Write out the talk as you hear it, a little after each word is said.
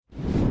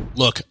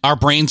Look, our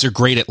brains are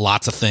great at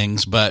lots of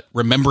things, but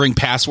remembering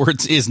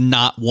passwords is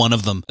not one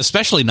of them,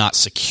 especially not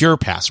secure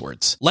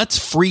passwords. Let's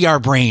free our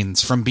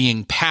brains from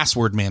being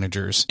password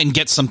managers and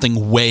get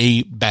something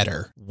way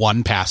better.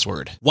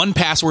 1Password.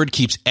 1Password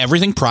keeps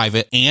everything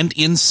private and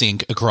in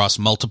sync across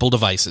multiple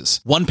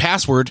devices.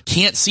 1Password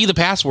can't see the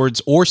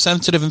passwords or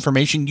sensitive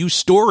information you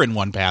store in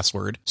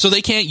 1Password, so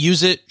they can't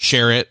use it,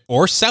 share it,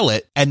 or sell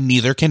it, and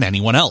neither can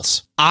anyone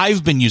else.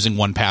 I've been using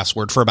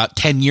 1Password for about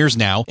 10 years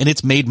now, and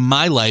it's made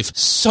my life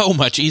so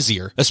much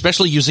easier,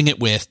 especially using it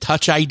with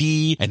Touch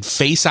ID and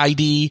Face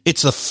ID.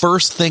 It's the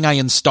first thing I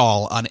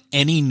install on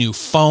any new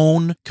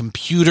phone,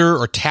 computer,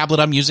 or tablet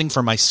I'm using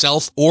for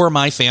myself or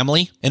my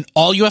family. And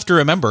all you have to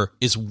remember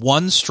is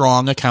one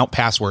strong account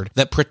password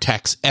that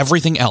protects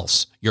everything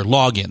else. Your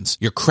logins,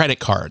 your credit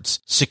cards,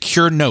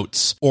 secure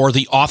notes, or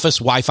the office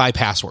Wi-Fi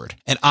password.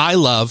 And I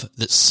love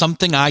that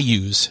something I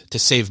use to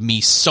save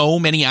me so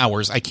many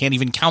hours I can't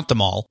even count them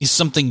all is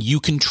something you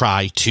can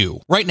try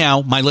too. Right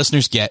now, my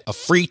listeners get a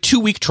free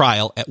 2-week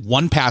trial at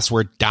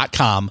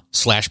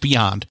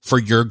onepassword.com/beyond for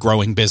your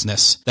growing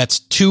business. That's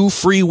 2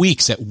 free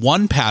weeks at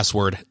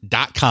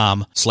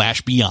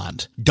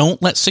onepassword.com/beyond.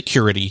 Don't let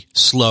security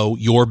slow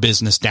your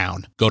business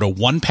down. Go to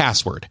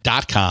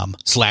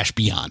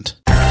onepassword.com/beyond.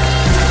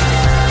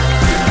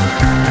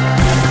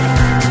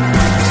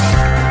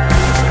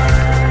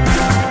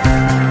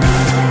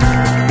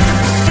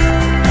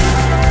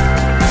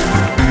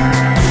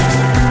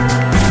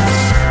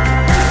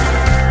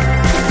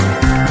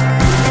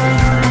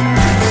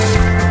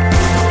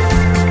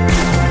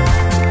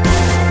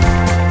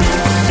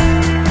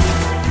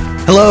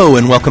 Hello,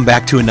 and welcome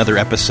back to another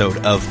episode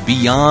of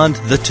Beyond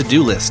the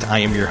To-Do List. I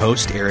am your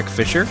host, Eric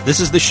Fisher. This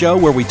is the show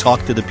where we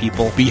talk to the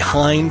people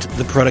behind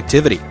the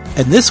productivity.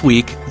 And this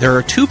week, there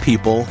are 2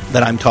 people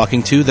that I'm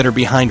talking to that are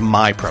behind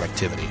my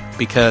productivity.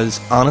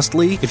 Because,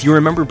 honestly, if you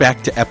remember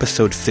back to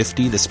episode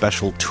 50, the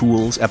special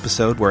tools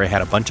episode where I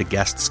had a bunch of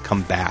guests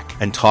come back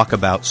and talk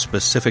about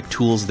specific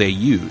tools they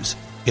use,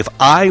 if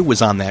I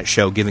was on that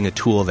show giving a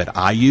tool that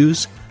I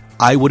use,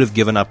 I would have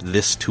given up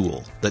this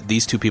tool that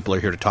these 2 people are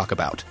here to talk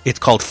about. It's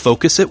called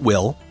Focus at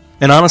Will.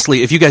 And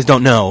honestly, if you guys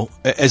don't know,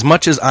 as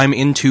much as I'm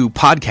into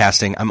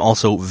podcasting, I'm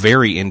also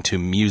very into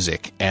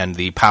music and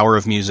the power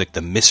of music,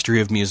 the mystery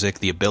of music,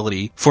 the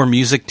ability for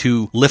music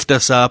to lift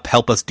us up,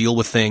 help us deal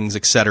with things,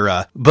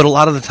 etc. But a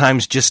lot of the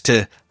times just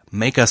to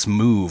make us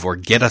move or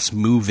get us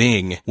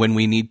moving when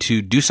we need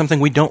to do something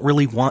we don't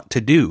really want to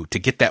do to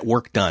get that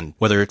work done,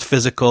 whether it's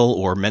physical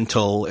or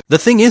mental. The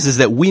thing is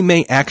that we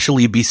may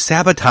actually be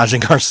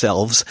sabotaging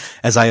ourselves,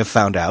 as I have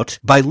found out,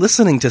 by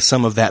listening to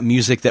some of that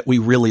music that we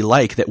really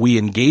like, that we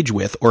engage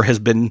with, or has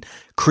been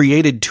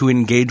created to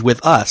engage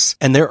with us.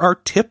 And there are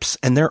tips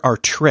and there are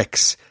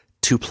tricks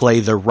to play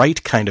the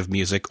right kind of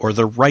music or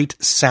the right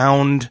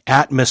sound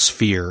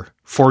atmosphere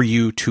for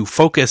you to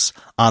focus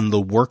on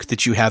the work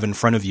that you have in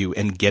front of you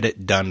and get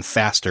it done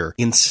faster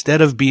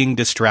instead of being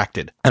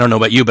distracted. I don't know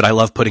about you, but I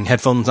love putting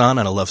headphones on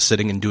and I love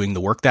sitting and doing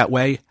the work that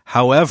way.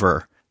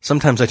 However,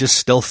 sometimes I just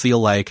still feel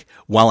like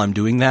while I'm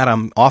doing that,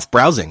 I'm off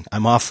browsing.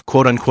 I'm off,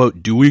 quote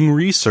unquote, doing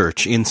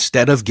research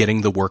instead of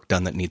getting the work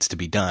done that needs to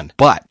be done.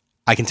 But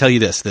I can tell you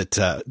this,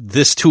 that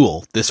this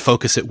tool, this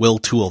Focus at Will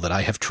tool that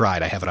I have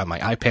tried, I have it on my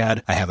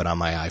iPad, I have it on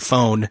my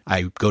iPhone,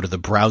 I go to the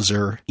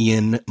browser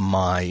in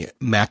my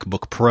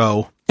MacBook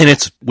Pro, and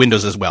it's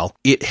Windows as well.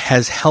 It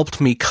has helped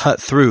me cut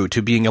through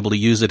to being able to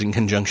use it in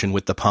conjunction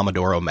with the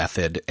Pomodoro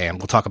method, and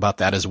we'll talk about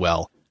that as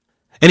well.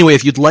 Anyway,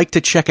 if you'd like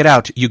to check it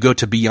out, you go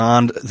to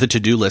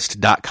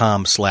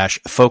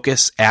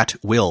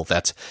beyondthetodolist.com/focus-at-will.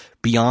 That's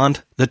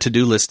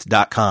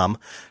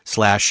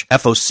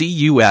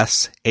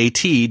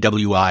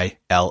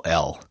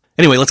beyondthetodolist.com/focusatwill.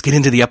 Anyway, let's get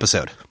into the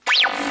episode.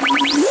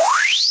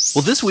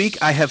 Well, this week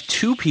I have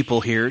 2 people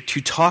here to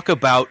talk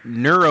about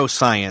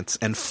neuroscience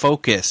and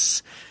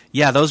focus.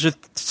 Yeah, those are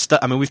stuff.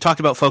 I mean, we've talked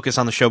about focus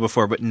on the show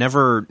before, but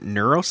never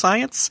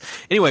neuroscience.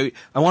 Anyway,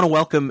 I want to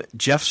welcome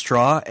Jeff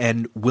Straw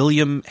and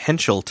William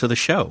Henschel to the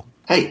show.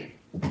 Hey,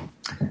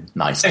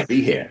 nice to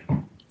be here.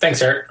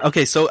 Thanks, Eric.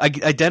 Okay, so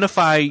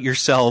identify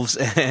yourselves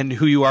and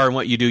who you are and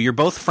what you do. You're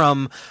both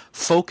from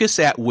Focus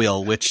at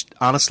Will, which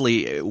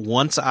honestly,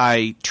 once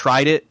I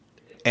tried it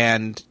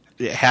and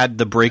had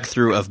the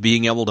breakthrough of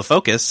being able to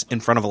focus in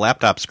front of a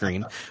laptop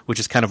screen, which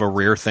is kind of a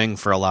rare thing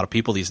for a lot of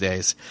people these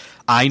days,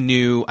 I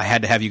knew I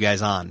had to have you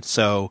guys on.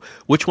 So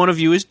which one of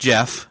you is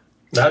Jeff?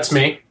 That's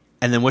me.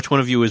 And then which one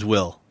of you is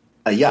Will?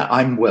 Yeah,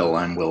 I'm Will.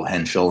 I'm Will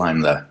Henschel.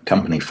 I'm the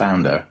company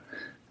founder.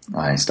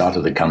 I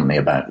started the company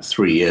about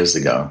 3 years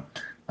ago.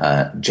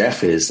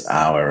 Jeff is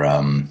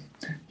our,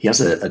 he has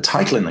a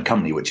title in the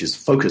company, which is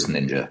Focus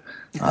Ninja.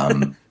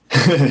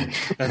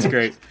 That's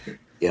great.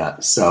 Yeah,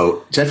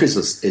 so Jeff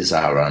is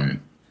our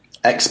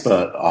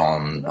expert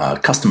on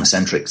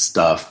customer-centric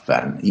stuff,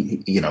 and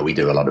we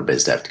do a lot of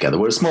biz dev together.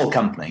 We're a small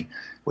company.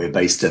 We're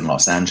based in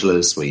Los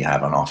Angeles. We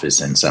have an office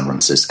in San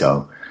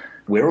Francisco.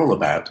 We're all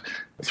about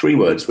 3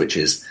 words, which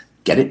is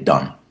get it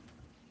done.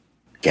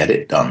 Get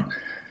it done.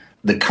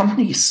 The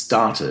company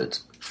started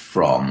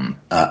from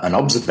an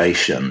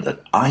observation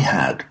that I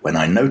had when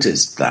I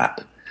noticed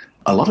that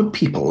a lot of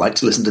people like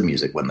to listen to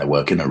music when they're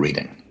working or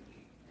reading.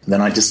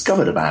 Then I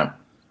discovered about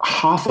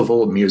half of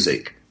all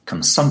music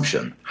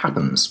consumption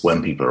happens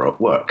when people are at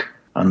work.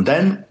 And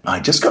then I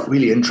just got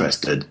really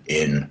interested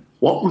in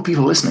what were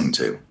people listening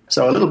to.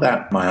 So a little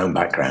about my own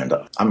background.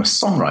 I'm a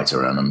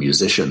songwriter and a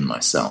musician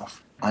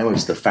myself. I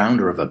was the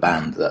founder of a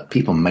band that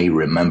people may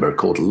remember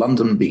called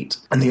London Beat.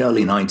 In the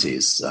early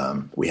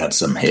 90s, we had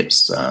some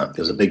hits. There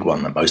was a big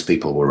one that most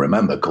people will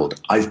remember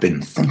called I've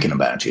Been Thinking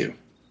About You.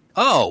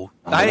 Oh,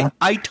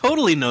 I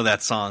totally know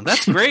that song.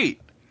 That's great.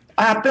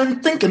 I've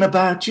been thinking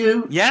about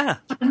you. Yeah.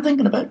 I've been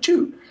thinking about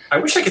you. I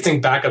wish I could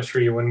sing backups for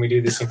you when we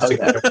do these things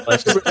together.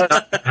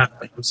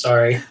 I'm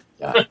sorry.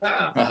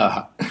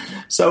 Yeah.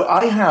 So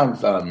I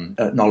have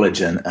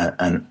knowledge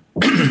and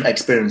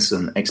experience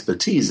and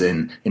expertise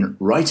in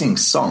writing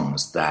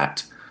songs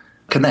that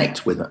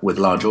connect with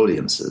large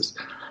audiences.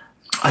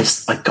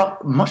 I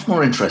got much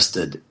more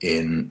interested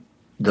in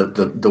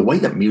the way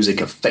that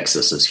music affects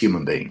us as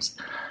human beings,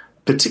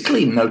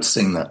 particularly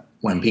noticing that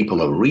when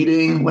people are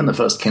reading, when the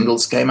first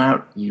Kindles came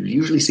out, you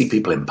usually see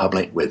people in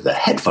public with their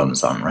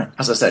headphones on, right?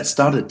 As I said,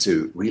 started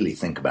to really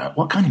think about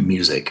what kind of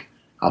music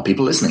are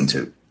people listening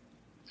to?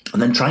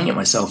 And then trying it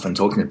myself and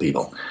talking to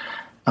people.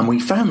 And we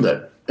found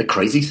that the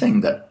crazy thing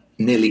that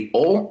nearly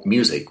all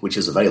music which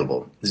is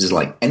available, this is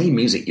like any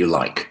music you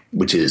like,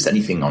 which is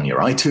anything on your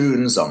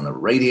iTunes, on the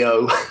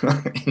radio,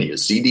 in your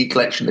CD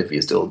collection, if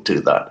you still do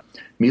that.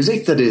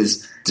 Music that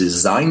is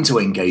designed to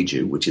engage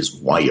you, which is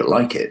why you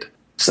like it.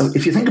 So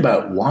if you think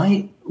about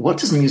what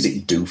does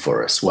music do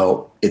for us?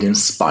 Well, it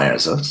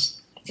inspires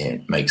us.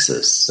 It makes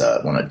us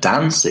want to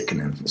dance. It can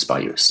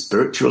inspire you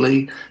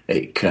spiritually.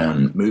 It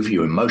can move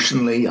you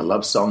emotionally. A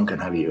love song can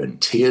have you in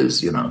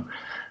tears, you know.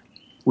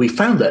 We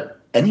found that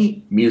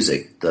any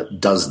music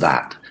that does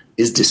that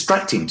is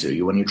distracting to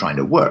you when you're trying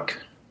to work.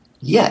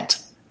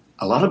 Yet,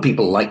 a lot of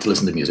people like to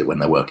listen to music when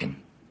they're working.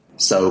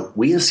 So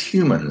we as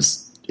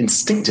humans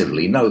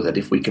instinctively know that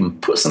if we can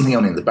put something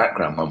on in the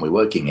background when we're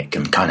working, it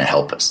can kind of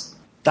help us.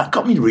 That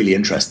got me really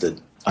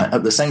interested.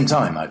 At the same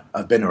time,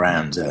 I've been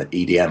around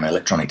EDM,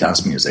 electronic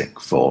dance music,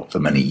 for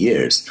many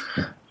years.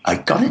 I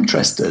got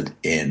interested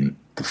in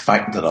the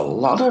fact that a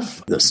lot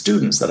of the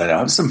students that I know, I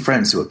have some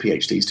friends who are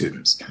PhD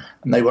students,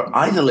 and they were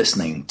either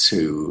listening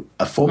to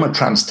a form of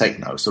trance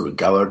techno, sort of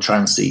Goa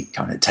trancey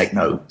kind of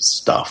techno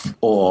stuff,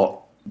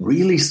 or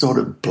really sort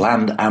of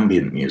bland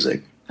ambient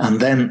music. And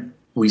then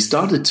we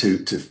started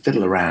to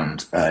fiddle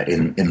around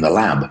in the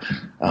lab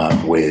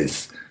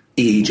with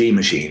EEG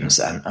machines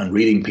and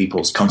reading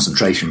people's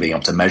concentration, being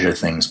able to measure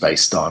things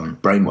based on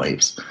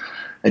brainwaves.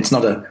 It's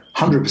not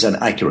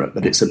 100% accurate,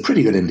 but it's a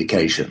pretty good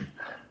indication.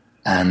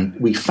 And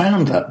we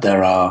found that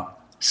there are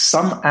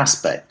some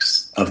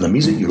aspects of the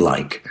music you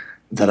like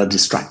that are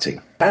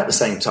distracting. About the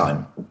same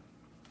time,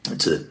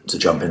 to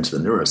jump into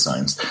the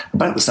neuroscience,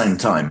 about the same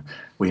time,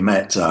 we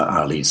met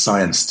our lead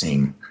science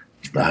team,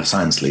 our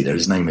science leader.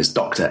 His name is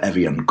Dr.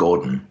 Evian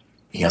Gordon.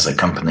 He has a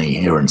company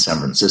here in San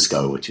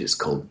Francisco, which is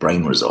called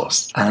Brain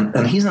Resource.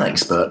 And he's an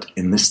expert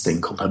in this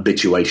thing called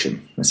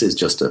habituation. This is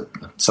just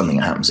something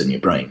that happens in your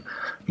brain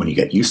when you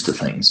get used to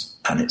things.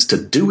 And it's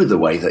to do with the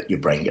way that your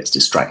brain gets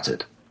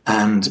distracted.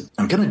 And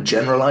I'm going to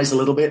generalize a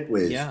little bit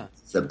with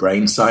the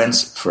brain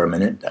science for a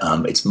minute.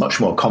 It's much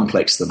more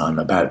complex than I'm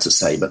about to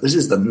say, but this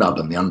is the nub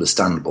and the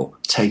understandable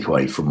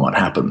takeaway from what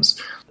happens.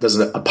 There's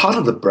a part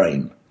of the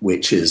brain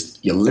which is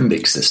your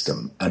limbic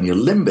system, and your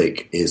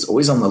limbic is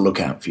always on the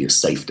lookout for your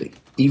safety.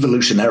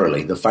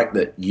 Evolutionarily, the fact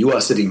that you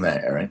are sitting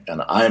there, Eric,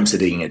 and I am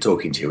sitting here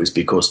talking to you is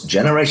because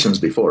generations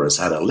before us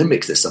had a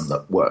limbic system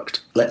that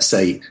worked. Let's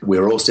say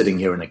we're all sitting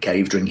here in a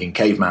cave drinking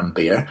caveman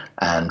beer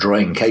and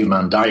drawing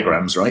caveman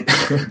diagrams, right?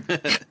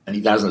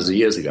 Many thousands of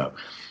years ago.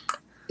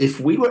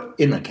 If we were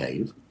in a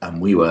cave and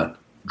we were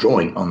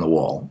drawing on the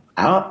wall,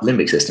 our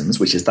limbic systems,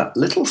 which is that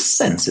little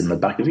sense in the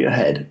back of your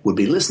head, would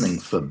be listening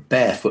for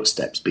bare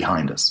footsteps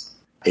behind us.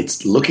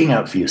 It's looking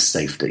out for your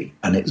safety,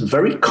 and it's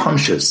very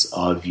conscious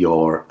of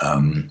your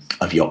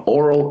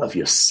oral, of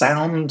your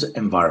sound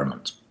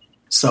environment.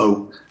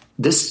 So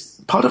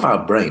this part of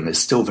our brain is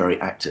still very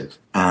active,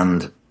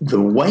 and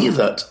the way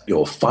that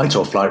your fight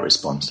or flight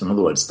response, in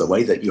other words, the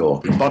way that your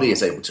body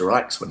is able to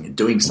react when you're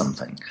doing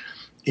something,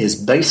 is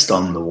based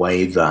on the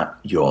way that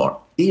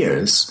your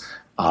ears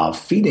are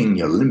feeding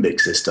your limbic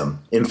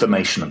system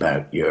information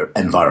about your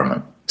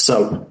environment.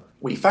 So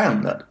we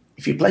found that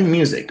if you play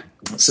music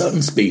at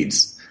certain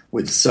speeds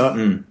with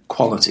certain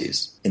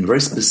qualities in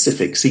very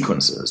specific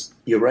sequences,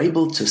 you're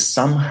able to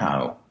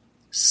somehow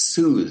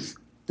soothe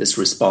this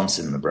response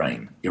in the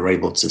brain. You're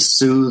able to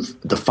soothe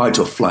the fight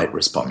or flight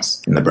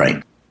response in the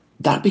brain.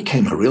 That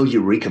became a real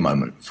eureka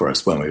moment for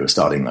us when we were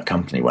starting the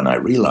company, when I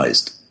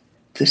realized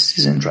this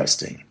is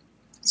interesting.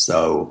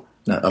 So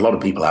a lot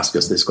of people ask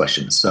us this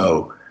question.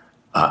 So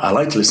I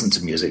like to listen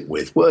to music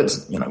with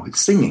words, with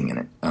singing in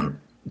it. And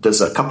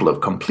there's a couple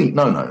of complete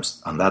no-nos,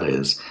 and that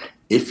is,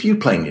 if you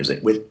play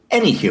music with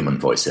any human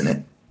voice in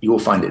it, you will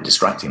find it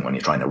distracting when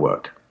you're trying to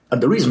work.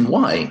 And the reason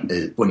why,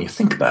 is, when you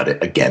think about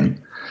it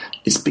again,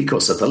 is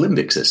because of the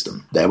limbic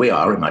system. There we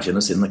are, imagine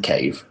us in the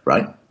cave,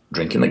 right?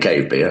 drinking a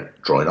cave beer,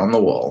 drawing on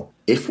the wall,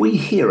 if we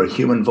hear a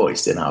human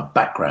voice in our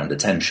background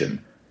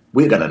attention,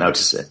 we're going to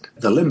notice it.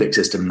 The limbic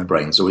system in the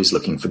brain is always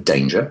looking for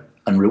danger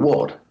and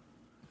reward.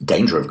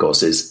 Danger, of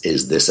course,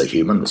 is this a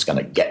human that's going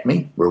to get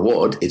me?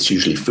 Reward, it's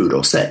usually food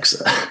or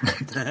sex.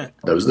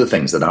 Those are the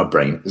things that our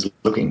brain is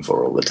looking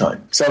for all the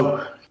time.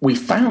 So we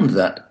found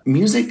that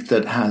music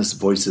that has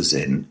voices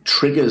in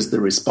triggers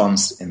the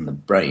response in the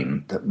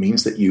brain that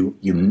means that you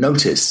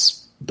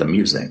notice the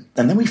music.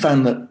 And then we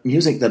found that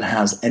music that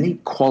has any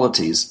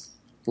qualities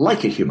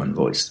like a human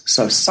voice.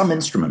 So some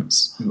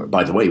instruments,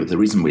 by the way, the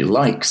reason we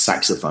like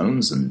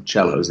saxophones and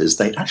cellos is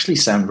they actually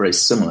sound very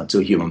similar to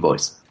a human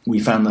voice. We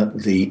found that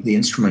the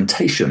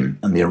instrumentation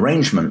and the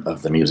arrangement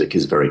of the music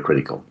is very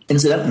critical.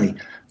 Incidentally,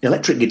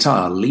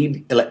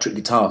 lead electric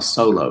guitar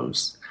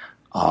solos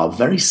are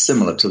very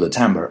similar to the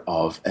timbre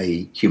of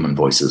a human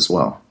voice as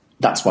well.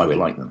 That's why we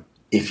like them.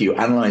 If you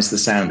analyze the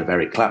sound of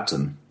Eric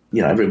Clapton,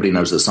 everybody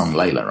knows the song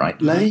Layla, right?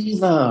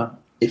 Layla.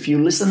 If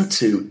you listen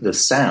to the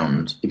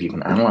sound, if you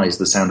can analyze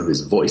the sound of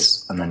his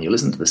voice, and then you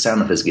listen to the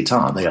sound of his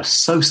guitar, they are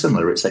so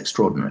similar, it's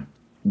extraordinary.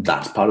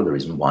 That's part of the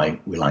reason why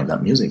we like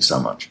that music so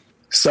much.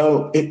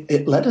 So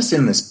it led us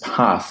in this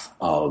path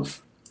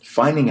of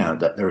finding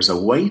out that there is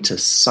a way to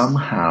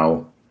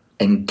somehow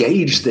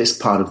engage this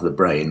part of the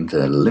brain,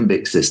 the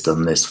limbic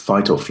system, this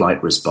fight or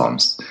flight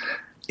response,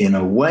 in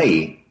a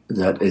way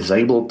that is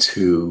able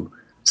to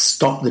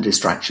stop the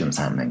distractions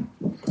happening.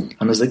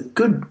 And there's a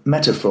good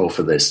metaphor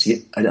for this.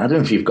 I don't know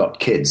if you've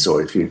got kids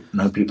or if you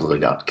know people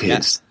that got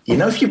kids.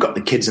 Yes. If you've got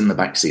the kids in the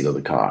backseat of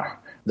the car,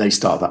 they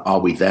start the "Are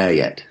we there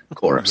yet?"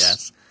 chorus.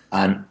 Yes.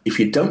 And if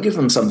you don't give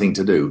them something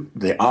to do,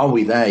 the "Are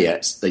we there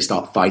yet?" they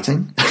start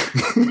fighting.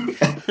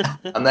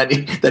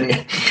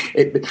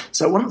 And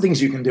so one of the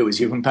things you can do is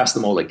you can pass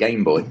them all a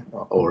Game Boy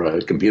or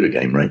a computer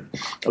game, right?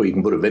 Or you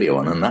can put a video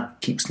on, and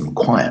that keeps them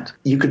quiet.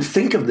 You could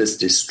think of this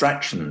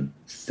distraction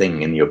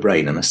thing in your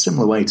brain in a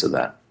similar way to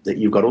that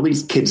you've got all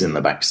these kids in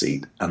the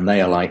backseat, and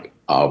they are like,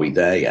 "Are we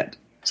there yet?"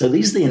 So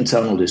these are the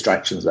internal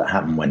distractions that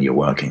happen when you're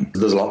working.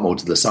 There's a lot more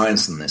to the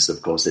science than this,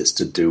 of course. It's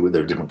to do with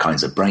the different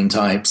kinds of brain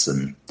types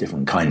and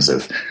different kinds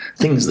of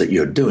things that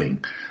you're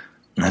doing.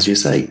 And as you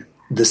say,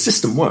 the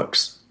system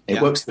works.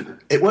 It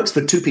works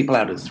for 2 people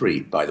out of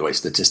 3, by the way,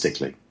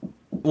 statistically.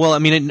 Well, I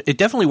mean, it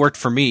definitely worked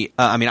for me.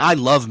 I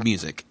love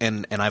music,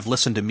 and I've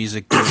listened to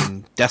music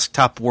doing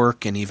desktop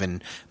work and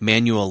even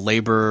manual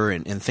labor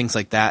and things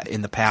like that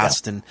in the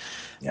past.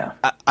 Yeah.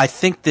 And I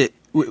think that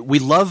we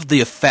love the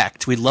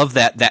effect. We love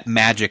that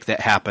magic that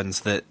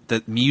happens that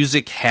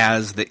music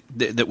has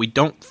that we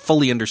don't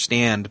fully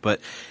understand, but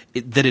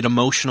that it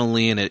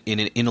emotionally and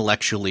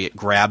intellectually it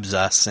grabs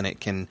us and it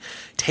can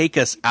take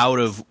us out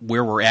of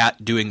where we're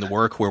at doing the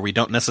work where we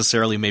don't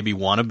necessarily maybe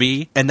want to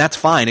be. And that's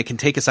fine. It can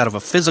take us out of a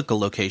physical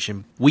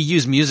location. We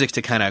use music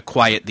to kind of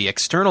quiet the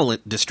external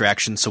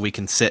distractions so we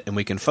can sit and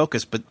we can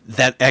focus, but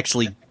that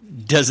actually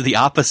does the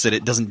opposite.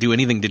 It doesn't do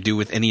anything to do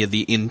with any of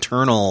the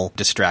internal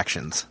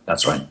distractions.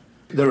 That's right.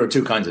 There are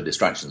 2 kinds of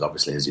distractions,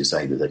 obviously, as you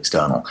say, with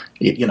external.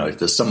 If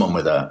there's someone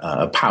with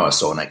a power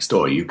saw next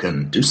door, you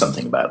can do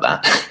something about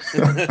that,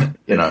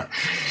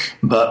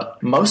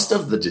 But most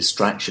of the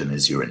distraction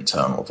is your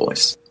internal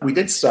voice. We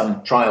did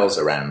some trials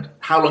around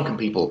how long can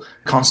people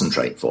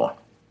concentrate for.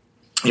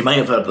 You may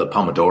have heard of the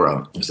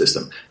Pomodoro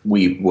system.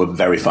 We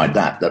verified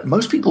that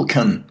most people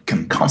can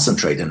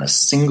concentrate in a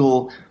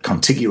single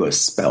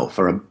contiguous spell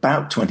for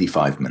about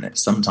 25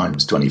 minutes,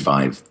 sometimes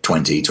 25,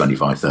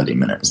 30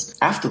 minutes.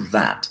 After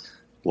that,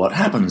 what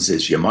happens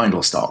is your mind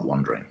will start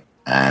wandering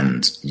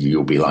and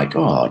you'll be like,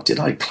 oh,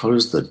 did I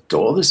close the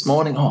door this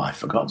morning? Oh, I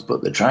forgot to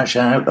put the trash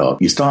out. Or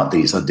you start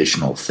these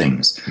additional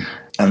things.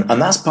 And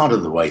that's part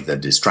of the way the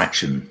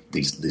distraction,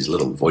 these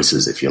little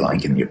voices, if you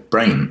like, in your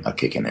brain are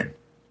kicking in.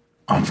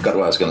 Oh, I forgot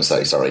what I was going to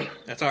say, sorry.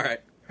 That's all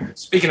right.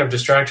 Speaking of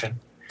distraction.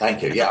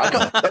 Thank you. Yeah, I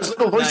got those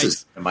little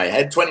voices in my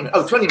head. 20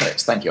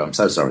 minutes. Thank you. I'm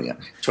so sorry. Yeah.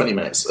 20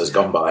 minutes has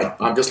gone by.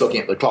 I'm just looking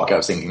at the clock. I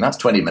was thinking, that's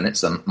 20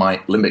 minutes, and my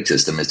limbic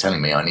system is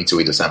telling me I need to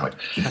eat a sandwich.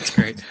 That's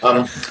great.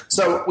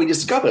 So we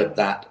discovered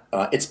that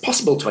it's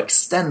possible to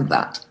extend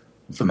that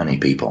for many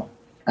people.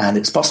 And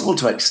it's possible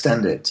to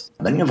extend it.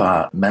 Many of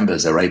our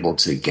members are able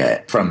to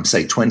get from,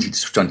 say, 20 to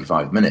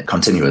 25-minute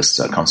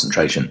continuous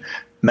concentration.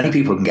 Many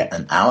people can get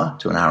an hour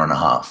to an hour and a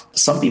half.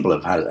 Some people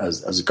have had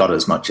got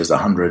as much as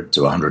 100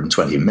 to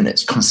 120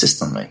 minutes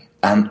consistently.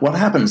 And what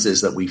happens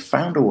is that we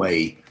found a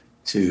way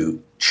to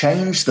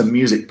change the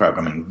music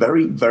programming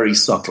very, very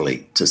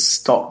subtly to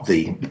stop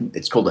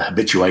it's called the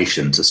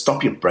habituation, to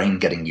stop your brain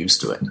getting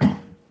used to it.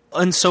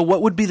 And so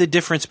what would be the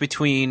difference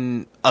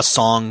between a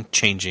song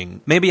changing?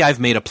 Maybe I've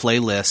made a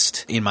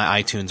playlist in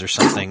my iTunes or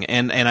something,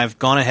 and I've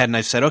gone ahead and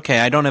I've said, okay,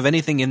 I don't have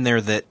anything in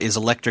there that is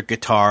electric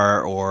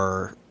guitar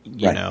or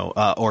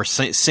or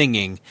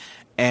singing,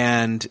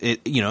 and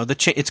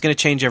it's going to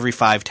change every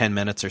 5-10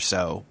 minutes or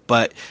so.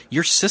 But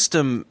your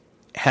system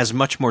has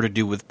much more to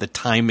do with the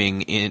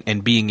timing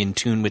and being in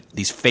tune with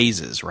these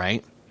phases,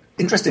 right?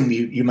 Interestingly,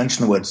 you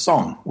mentioned the word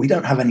song. We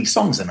don't have any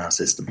songs in our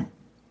system.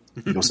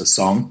 because a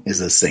song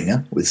is a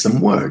singer with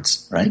some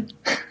words, right?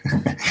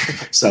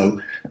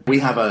 So we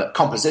have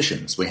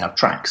compositions, we have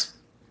tracks.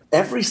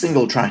 Every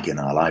single track in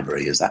our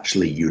library is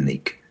actually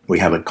unique. We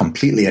have a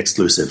completely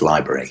exclusive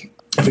library.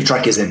 Every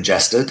track is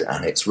ingested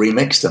and it's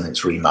remixed and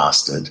it's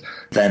remastered.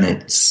 Then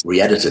it's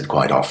re-edited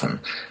quite often,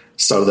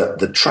 so that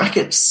the track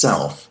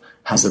itself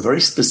has a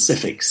very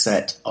specific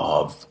set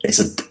of,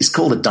 it's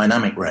called a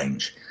dynamic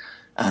range.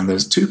 And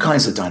there's two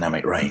kinds of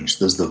dynamic range.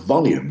 There's the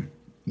volume.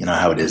 You know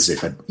how it is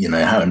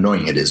how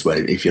annoying it is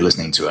if you're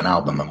listening to an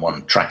album and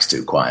one track's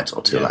too quiet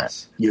or too loud.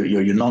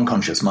 Your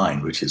non-conscious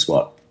mind, which is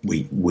what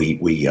we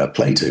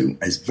play to,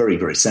 is very,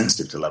 very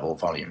sensitive to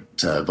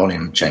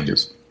volume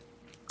changes.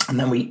 And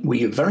then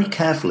we very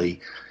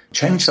carefully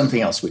change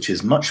something else, which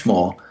is much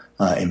more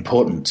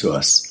important to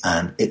us,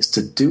 and it's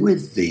to do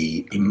with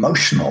the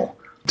emotional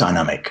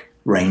dynamic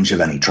range of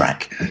any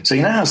track. So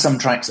you know how some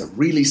tracks are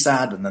really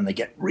sad and then they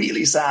get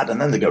really sad and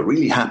then they go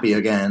really happy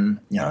again?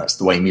 That's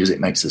the way music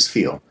makes us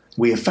feel.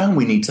 We have found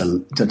we need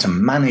to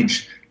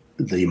manage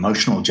the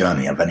emotional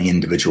journey of any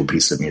individual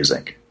piece of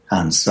music.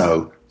 And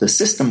so the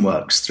system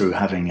works through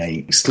having an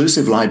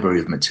exclusive library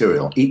of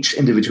material. Each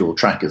individual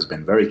track has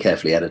been very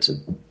carefully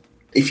edited.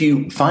 If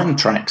you find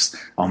tracks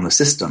on the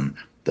system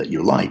that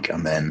you like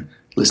and then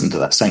listen to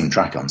that same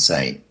track on,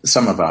 say,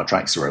 some of our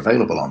tracks are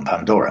available on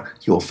Pandora,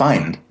 you'll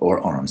find, or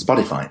on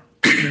Spotify,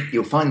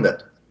 you'll find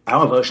that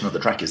our version of the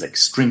track is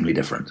extremely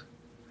different.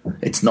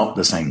 It's not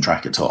the same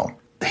track at all.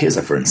 Here's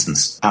for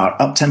instance, our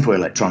Uptempo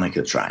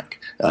Electronica track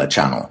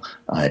channel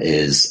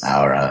is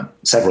our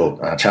several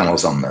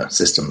channels on the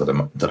system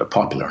that are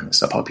popular, and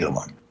it's a popular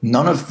one.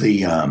 None of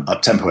the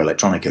Uptempo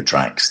Electronica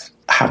tracks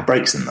have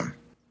breaks in them.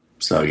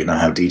 So you know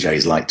how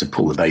DJs like to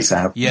pull the bass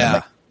out?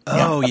 Yeah.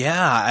 Oh,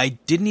 yeah. I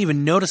didn't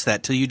even notice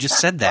that till you just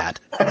said that.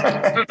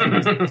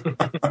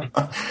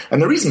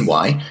 And the reason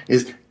why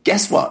is,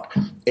 guess what?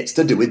 It's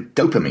to do with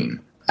dopamine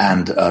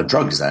and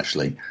drugs,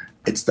 actually.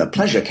 It's the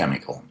pleasure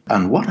chemical.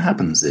 And what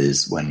happens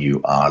is when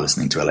you are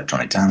listening to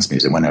electronic dance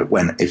music,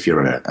 if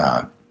you're at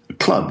a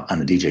club and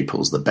the DJ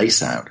pulls the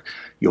bass out,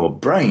 your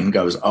brain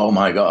goes, oh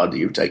my God,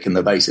 you've taken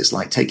the bass. It's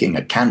like taking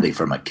a candy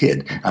from a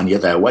kid and you're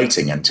there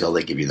waiting until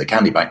they give you the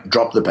candy back,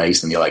 drop the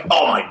bass, and you're like,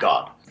 oh my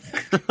God.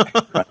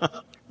 Right?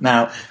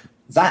 Now,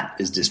 that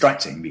is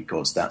distracting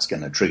because that's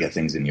going to trigger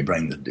things in your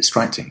brain that are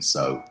distracting.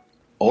 So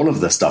all of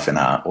the stuff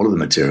all of the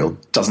material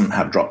doesn't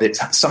have drop.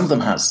 Some of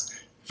them has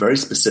very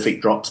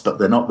specific drops, but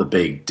they're not the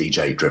big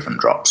DJ-driven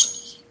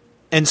drops.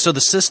 And so the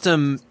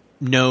system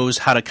knows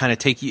how to kind of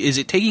take you. Is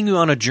it taking you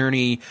on a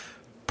journey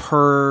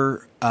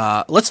per?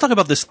 Let's talk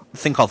about this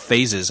thing called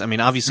phases. I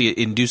mean, obviously, it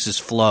induces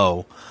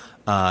flow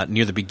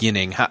near the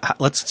beginning.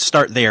 Let's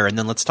start there, and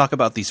then let's talk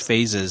about these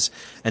phases.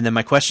 And then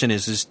my question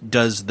is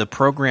does the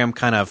program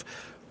kind of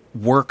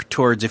work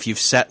towards, if you've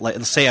set,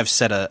 let's say I've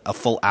set a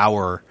full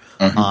hour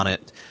on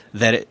it,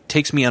 that it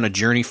takes me on a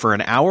journey for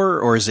an hour,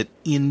 or is it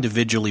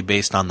individually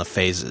based on the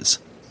phases?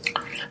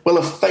 Well,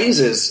 a phase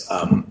is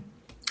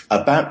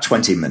about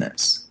 20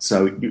 minutes.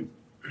 So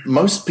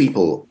most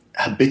people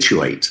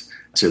habituate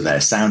to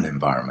their sound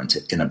environment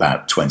in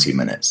about 20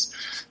 minutes.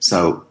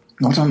 So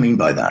what do I mean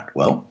by that?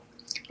 Well,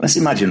 let's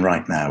imagine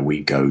right now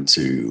we go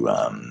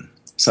to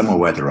somewhere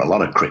where there are a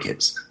lot of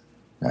crickets.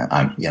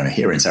 I'm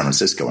here in San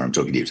Francisco where I'm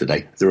talking to you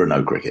today, there are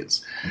no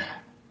crickets.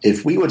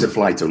 If we were to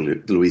fly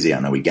to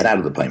Louisiana, we get out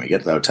of the plane, we get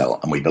to the hotel,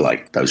 and we'd be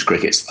like, those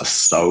crickets are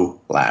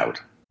so loud.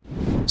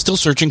 Still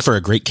searching for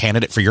a great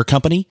candidate for your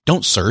company?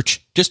 Don't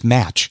search, just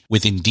match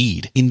with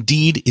Indeed.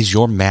 Indeed is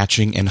your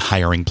matching and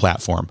hiring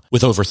platform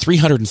with over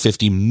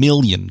 350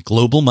 million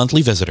global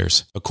monthly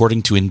visitors,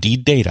 according to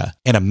Indeed data,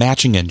 and a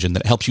matching engine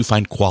that helps you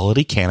find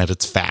quality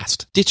candidates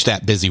fast. Ditch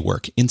that busy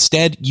work.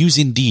 Instead, use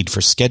Indeed for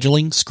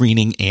scheduling,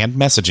 screening, and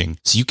messaging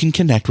so you can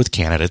connect with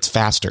candidates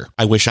faster.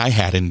 I wish I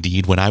had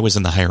Indeed when I was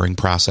in the hiring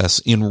process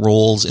in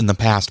roles in the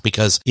past,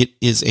 because it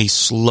is a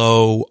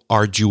slow,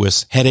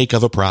 arduous headache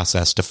of a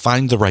process to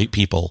find the right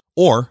people.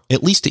 Or,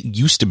 at least it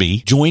used to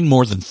be. Join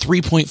more than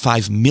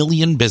 3.5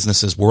 million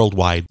businesses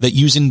worldwide that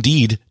use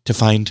Indeed to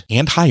find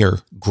and hire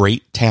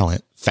great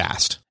talent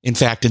fast. In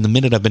fact, in the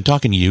minute I've been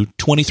talking to you,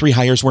 23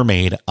 hires were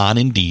made on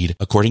Indeed,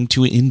 according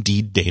to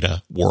Indeed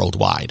data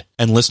worldwide.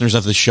 And listeners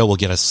of the show will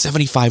get a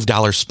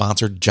 $75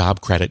 sponsored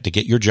job credit to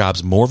get your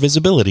jobs more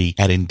visibility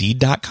at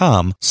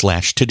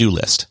Indeed.com/to-do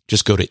list.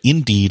 Just go to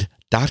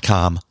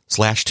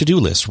Indeed.com/to-do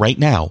list right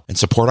now and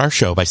support our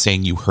show by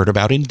saying you heard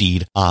about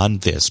Indeed on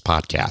this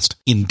podcast.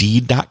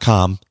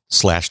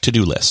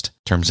 Indeed.com/to-do list.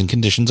 Terms and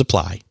conditions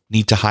apply.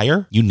 Need to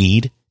hire? You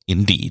need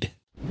Indeed.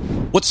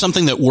 What's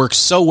something that works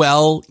so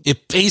well,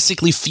 it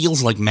basically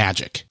feels like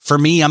magic? For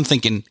me, I'm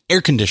thinking air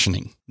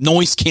conditioning,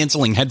 noise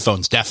canceling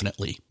headphones,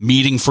 definitely.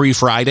 Meeting free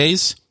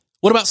Fridays?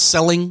 What about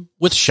selling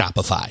with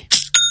Shopify?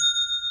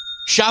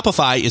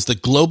 Shopify is the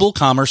global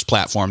commerce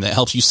platform that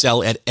helps you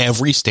sell at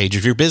every stage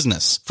of your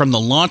business. From the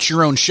launch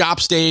your own shop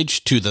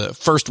stage to the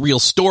first real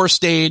store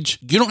stage,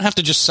 you don't have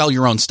to just sell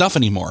your own stuff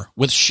anymore.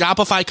 With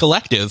Shopify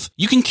Collective,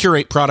 you can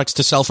curate products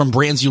to sell from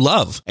brands you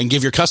love and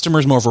give your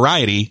customers more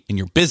variety and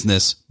your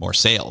business more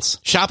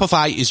sales.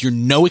 Shopify is your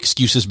no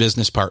excuses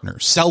business partner.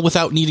 Sell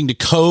without needing to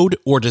code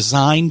or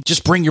design.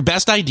 Just bring your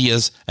best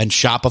ideas and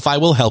Shopify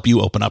will help you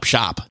open up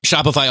shop.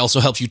 Shopify also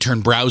helps you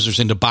turn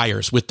browsers into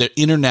buyers with the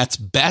internet's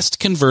best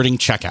converting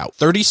checkout,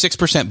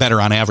 36%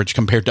 better on average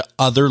compared to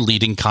other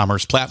leading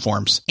commerce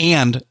platforms,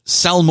 and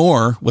sell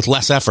more with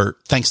less effort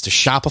thanks to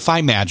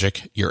Shopify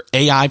Magic, your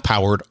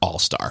AI-powered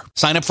all-star.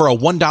 Sign up for a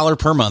 $1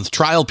 per month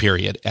trial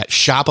period at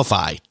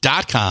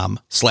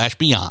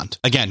shopify.com/beyond.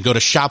 Again, go to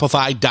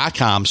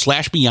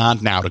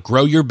shopify.com/beyond now to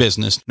grow your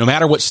business no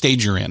matter what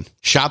stage you're in.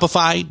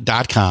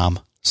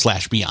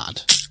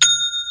 Shopify.com/beyond.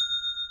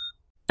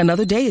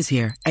 Another day is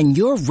here, and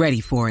you're ready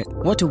for it.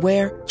 What to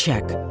wear?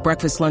 Check.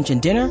 Breakfast, lunch, and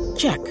dinner?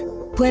 Check.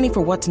 Planning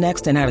for what's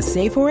next and how to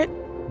save for it?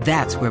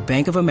 That's where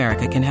Bank of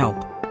America can help.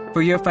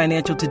 For your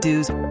financial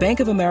to-dos,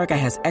 Bank of America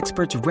has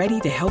experts ready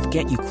to help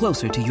get you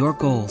closer to your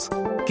goals.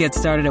 Get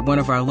started at one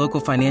of our local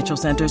financial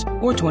centers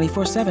or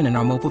 24/7 in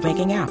our mobile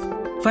banking app.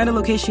 Find a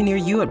location near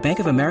you at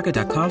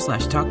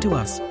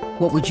bankofamerica.com/talktous.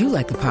 What would you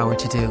like the power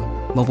to do?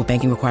 Mobile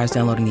banking requires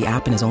downloading the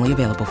app and is only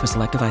available for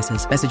select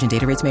devices. Message and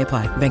data rates may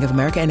apply. Bank of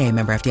America NA,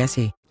 member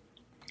FDIC.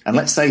 And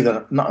let's say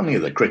that not only are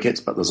there crickets,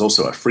 but there's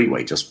also a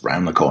freeway just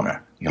round the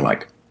corner. You're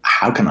like,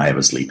 how can I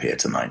ever sleep here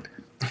tonight?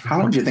 How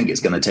long do you think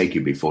it's going to take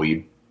you before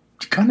you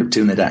kind of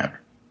tune it out?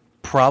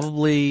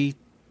 Probably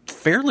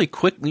fairly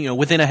quick,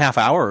 within a half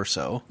hour or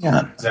so.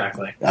 Yeah,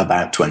 Exactly.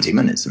 About 20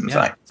 minutes, in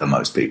fact, for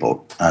most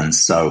people. And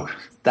so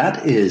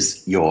that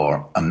is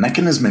a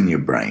mechanism in your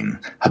brain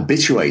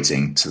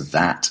habituating to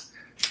that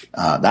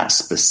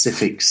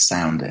specific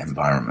sound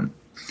environment.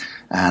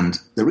 And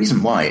the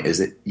reason why is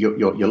that your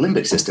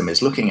limbic system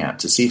is looking out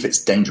to see if it's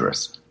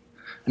dangerous.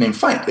 And in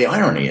fact, the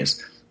irony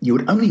is you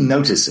would only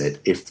notice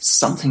it if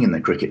something in the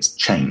crickets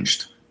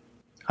changed.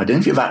 I don't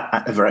know if you've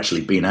ever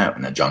actually been out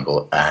in a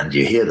jungle and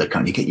you hear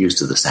you get used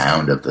to the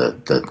sound of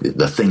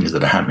the things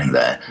that are happening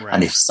there. Right.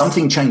 And if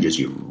something changes,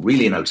 you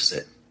really notice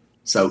it.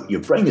 So your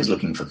brain is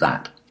looking for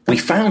that. We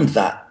found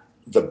that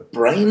the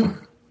brain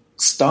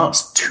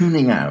starts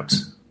tuning out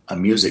a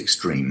music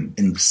stream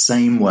in the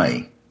same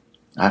way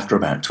after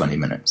about 20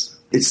 minutes.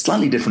 It's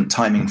slightly different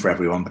timing for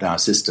everyone, but our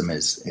system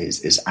is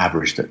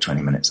averaged at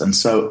 20 minutes. And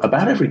so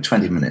about every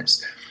 20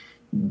 minutes,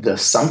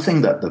 there's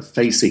something that the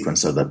phase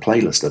sequencer, the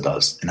playlister,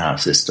 does in our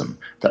system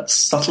that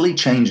subtly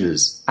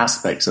changes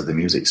aspects of the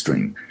music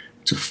stream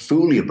to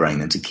fool your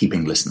brain into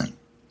keeping listening.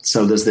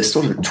 So there's this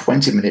sort of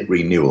 20-minute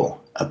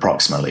renewal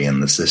approximately in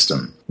the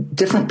system.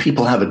 Different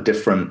people have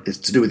it's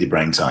to do with your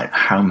brain type,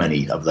 how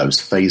many of those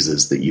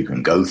phases that you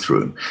can go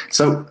through.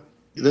 So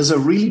there's a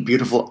really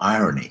beautiful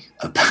irony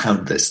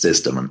about this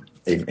system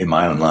in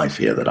my own life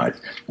here that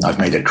I've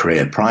made a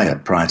career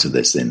prior to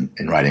this in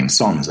writing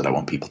songs that I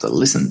want people to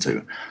listen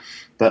to.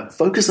 But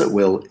Focus at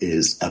Will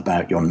is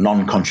about your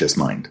non-conscious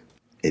mind.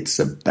 It's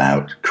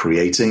about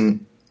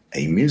creating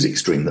a music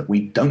stream that we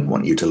don't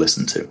want you to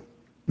listen to.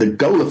 The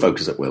goal of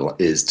Focus at Will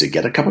is to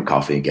get a cup of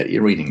coffee, get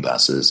your reading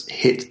glasses,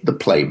 hit the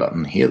play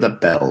button, hear the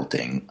bell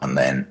ding, and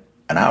then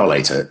an hour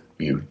later,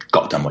 you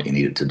got done what you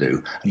needed to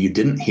do, and you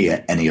didn't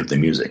hear any of the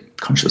music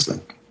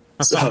consciously.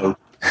 So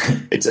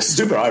it's a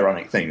super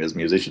ironic thing as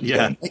musicians.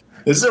 Yeah.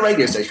 This is a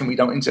radio station we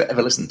don't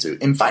ever listen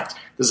to. In fact,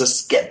 there's a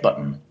skip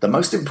button. The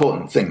most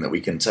important thing that we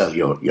can tell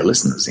your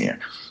listeners here,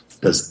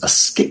 there's a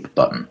skip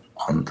button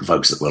on the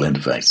Focus at Will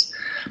interface.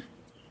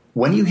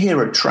 When you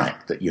hear a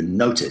track that you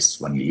notice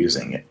when you're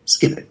using it,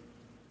 skip it.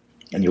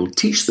 And you'll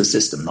teach the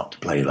system not to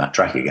play that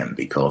track again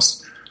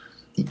because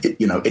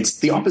it's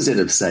the opposite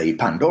of, say,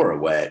 Pandora,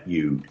 where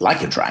you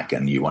like a track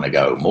and you want to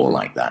go more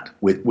like that.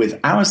 With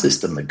our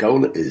system, the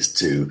goal is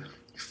to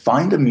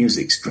find a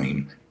music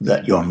stream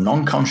that your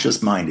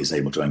non-conscious mind is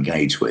able to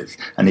engage with.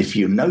 And if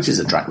you notice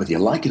a track, whether you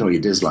like it or you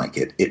dislike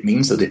it, it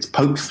means that it's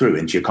poked through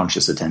into your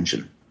conscious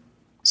attention.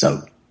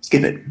 So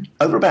skip it.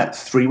 Over about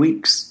 3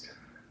 weeks.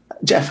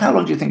 Jeff, how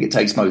long do you think it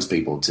takes most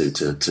people to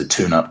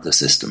tune up the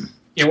system?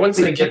 Yeah, once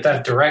they get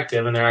that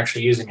directive and they're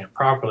actually using it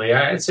properly,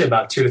 I'd say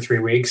about 2 to 3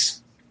 weeks.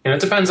 It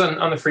depends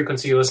on the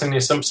frequency you listen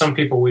to. Some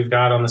people we've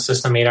got on the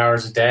system 8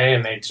 hours a day,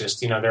 and they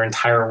just, their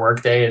entire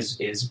workday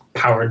is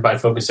powered by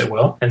Focus at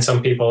Will. And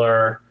some people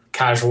are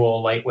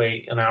casual,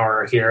 lightweight, an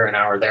hour here, an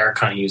hour there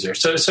kind of user.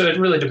 So it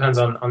really depends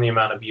on the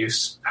amount of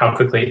use, how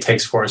quickly it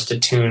takes for us to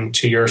tune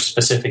to your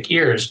specific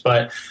ears.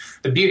 But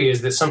the beauty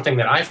is that something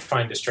that I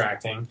find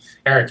distracting,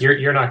 Eric,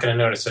 you're not going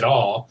to notice at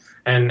all.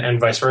 And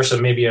vice versa,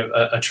 maybe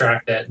a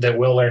track that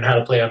Will learn how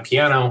to play on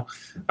piano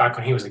back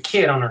when he was a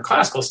kid on our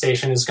classical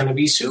station is going to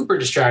be super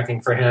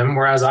distracting for him,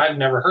 whereas I've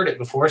never heard it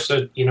before.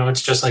 So,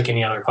 it's just like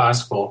any other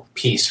classical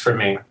piece for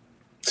me.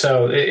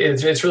 So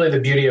it's really the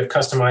beauty of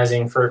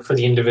customizing for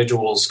the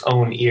individual's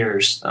own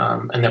ears,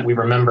 and that we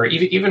remember,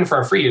 even for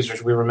our free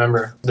users, we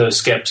remember those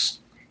skips.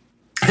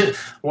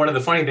 One of the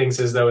funny things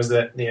is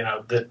that,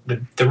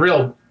 the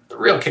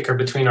real kicker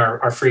between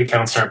our free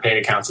accounts and our paid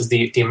accounts is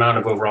the amount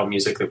of overall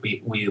music that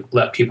we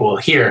let people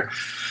hear.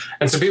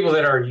 And so people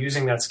that are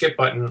using that skip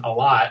button a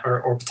lot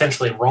or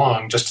potentially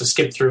wrong just to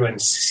skip through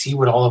and see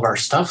what all of our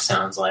stuff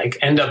sounds like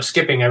end up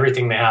skipping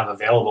everything they have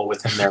available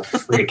within their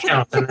free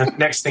account. And then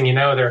next thing you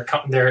know,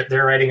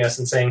 they're writing us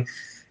and saying,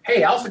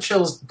 hey, Alpha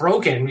Chill's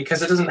broken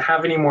because it doesn't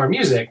have any more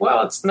music.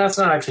 Well, that's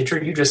not actually true.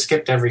 You just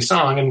skipped every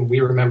song and we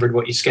remembered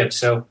what you skipped.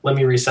 So let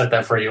me reset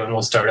that for you and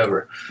we'll start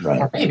over.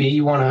 Right. Or maybe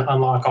you want to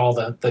unlock all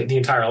the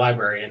entire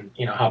library and,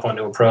 hop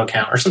onto a pro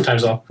account. Or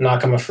sometimes I'll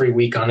knock them a free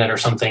week on it or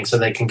something so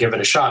they can give it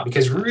a shot,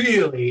 because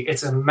really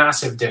it's a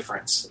massive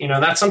difference.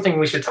 That's something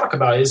we should talk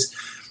about, is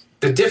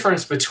the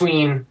difference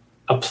between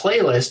a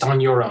playlist on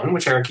your own,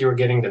 which, Eric, you were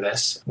getting to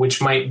this,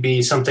 which might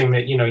be something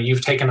that,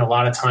 you've taken a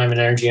lot of time and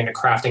energy into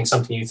crafting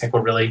something you think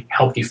will really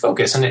help you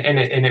focus. And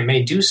it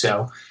may do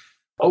so.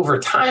 Over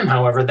time,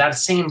 however, that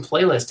same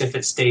playlist, if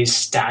it stays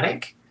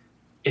static,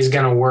 is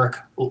going to work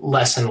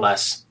less and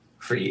less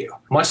for you.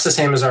 Much the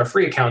same as our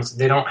free accounts.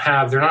 They're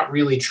not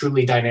really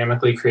truly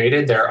dynamically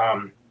created.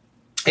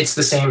 It's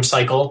the same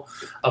cycle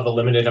of a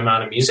limited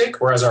amount of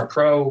music, whereas our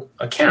pro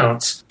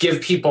accounts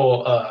give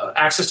people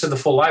access to the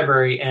full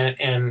library,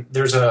 and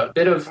there's a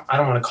bit of, I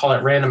don't want to call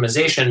it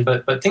randomization,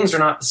 but things are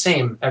not the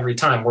same every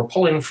time. We're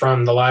pulling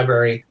from the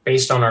library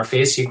based on our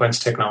phase sequence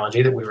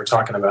technology that we were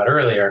talking about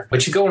earlier,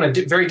 but you go on a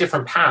very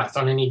different path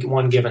on any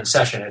one given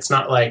session. It's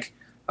not like,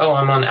 oh,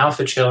 I'm on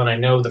Alpha Chill and I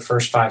know the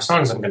first 5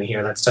 songs I'm going to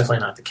hear. That's definitely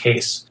not the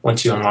case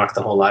once you unlock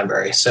the whole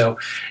library. So,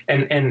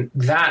 and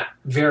that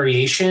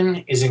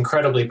variation is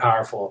incredibly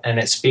powerful, and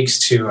it speaks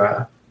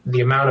to the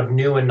amount of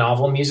new and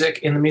novel music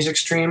in the music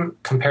stream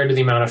compared to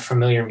the amount of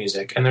familiar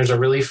music. And there's a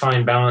really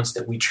fine balance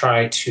that we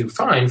try to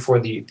find for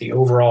the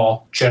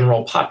overall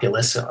general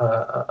populace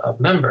of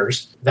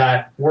members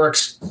that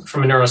works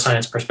from a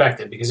neuroscience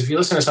perspective. Because if you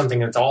listen to something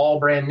that's all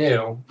brand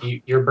new,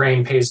 your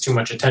brain pays too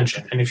much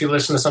attention. And if you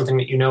listen to something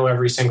that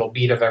every single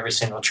beat of every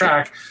single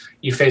track,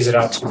 you phase it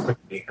out too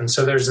quickly. And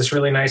so there's this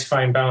really nice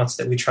fine balance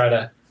that we try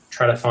to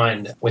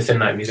find within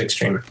that music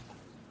stream.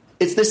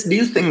 It's this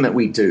new thing that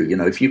we do.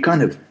 If you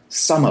kind of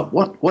sum up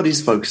what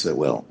is Focus at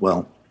Will?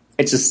 Well,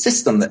 it's a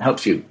system that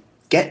helps you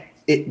get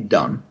it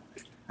done.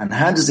 And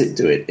how does it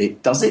do it?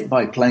 It does it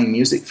by playing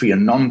music for your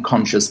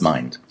non-conscious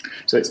mind.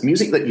 So it's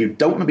music that you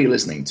don't want to be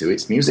listening to.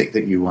 It's music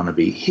that you want to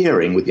be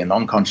hearing with your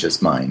non-conscious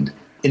mind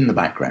in the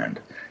background.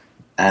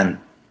 And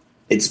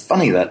it's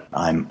funny that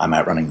I'm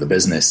out running the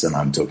business and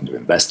I'm talking to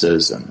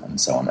investors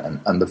and so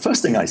on. And the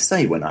first thing I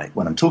say when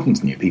I'm talking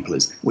to new people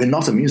is, we're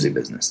not a music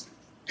business.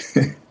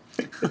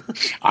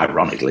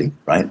 Ironically,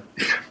 right?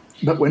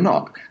 But we're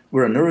not.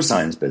 We're a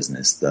neuroscience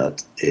business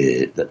that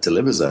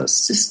delivers a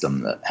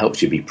system that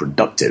helps you be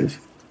productive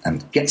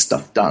and get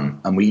stuff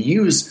done. And we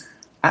use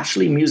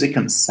actually music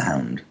and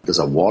sound. There's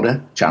a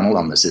water channel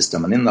on the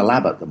system. And in the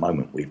lab at the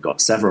moment, we've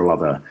got several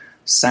other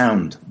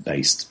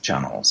sound-based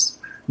channels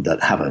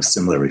that have a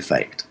similar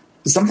effect.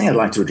 Something I'd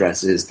like to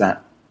address is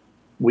that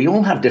we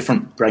all have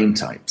different brain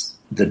types.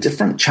 The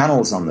different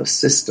channels on the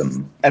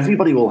system,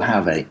 everybody will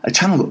have a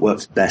channel that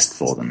works best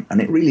for them.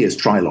 And it really is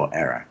trial or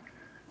error.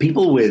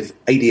 People with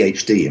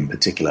ADHD in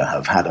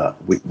particular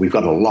we've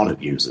got a lot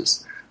of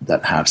users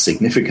that have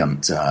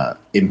significant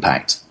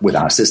impact with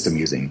our system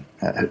using,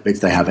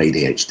 if they have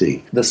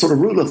ADHD. The sort of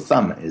rule of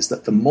thumb is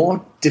that the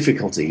more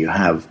difficulty you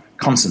have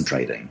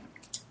concentrating,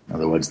 in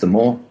other words, the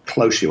more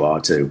close you are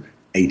to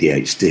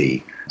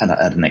ADHD, and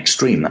at an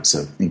extreme, that's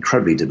an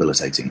incredibly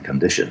debilitating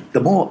condition,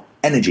 the more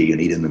energy you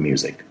need in the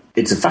music.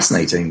 It's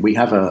fascinating. We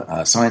have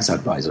a science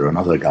advisor,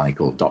 another guy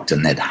called Dr.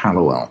 Ned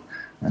Hallowell.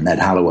 And Ned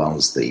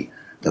Hallowell's the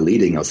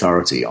leading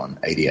authority on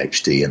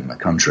ADHD in the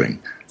country.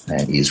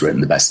 He's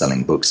written the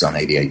best-selling books on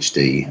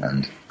ADHD,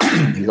 and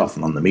he's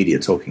often on the media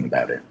talking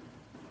about it.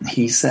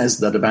 He says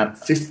that about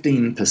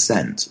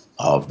 15%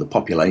 of the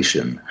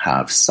population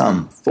have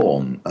some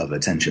form of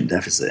attention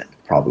deficit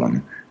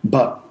problem,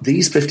 but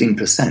these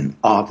 15%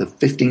 are the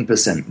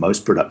 15%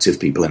 most productive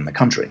people in the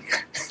country.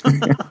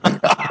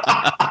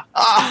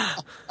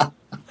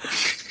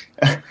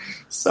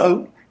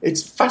 So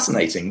it's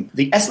fascinating.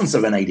 The essence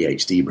of an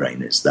ADHD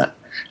brain is that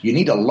you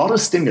need a lot of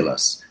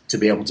stimulus to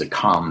be able to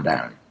calm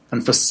down.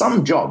 And for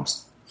some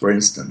jobs, for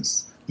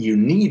instance, you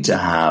need to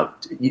have,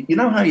 you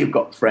know how you've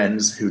got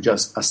friends who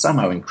just are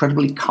somehow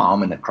incredibly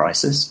calm in a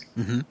crisis?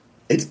 Mm-hmm.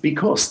 It's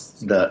because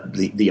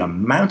the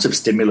amount of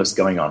stimulus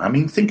going on. I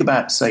mean, think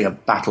about, say, a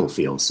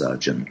battlefield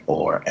surgeon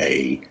or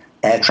a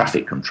air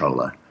traffic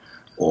controller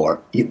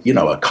or,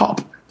 a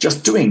cop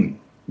just doing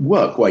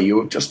work where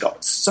you've just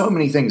got so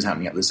many things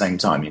happening at the same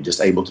time. You're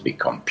just able to be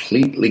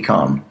completely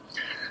calm.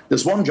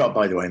 There's one job,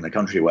 by the way, in the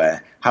country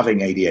where having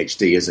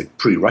ADHD is a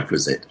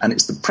prerequisite, and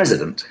it's the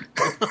president.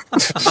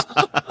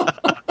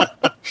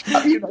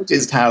 Have you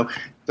noticed how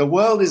the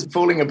world is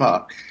falling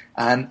apart?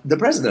 And the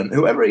president,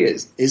 whoever he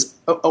is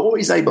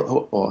always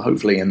able, or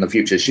hopefully in the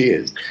future she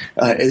is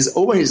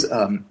always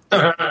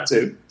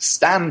to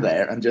stand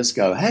there and just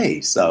go,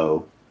 hey,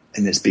 so,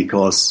 and it's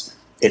because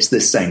it's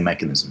this same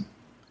mechanism.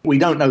 We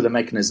don't know the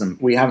mechanism.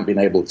 We haven't been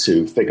able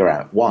to figure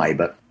out why,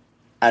 but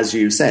as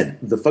you said,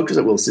 the Focus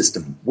at Will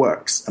system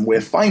works, and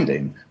we're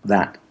finding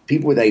that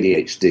people with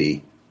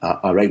ADHD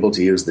are able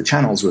to use the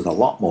channels with a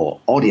lot more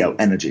audio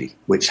energy,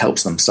 which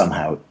helps them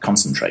somehow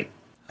concentrate.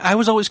 I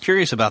was always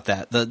curious about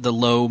that, the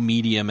low,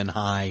 medium, and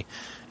high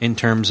in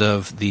terms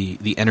of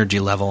the energy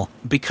level,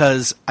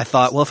 because I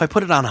thought, well, if I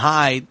put it on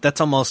high, that's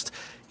almost,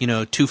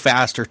 too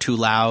fast or too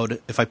loud.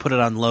 If I put it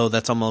on low,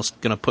 that's almost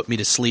going to put me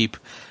to sleep.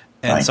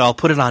 And so I'll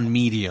put it on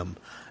medium.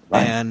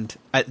 Right. And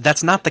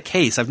that's not the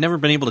case. I've never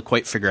been able to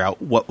quite figure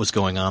out what was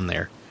going on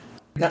there.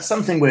 That's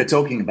something we're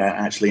talking about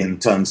actually in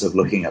terms of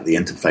looking at the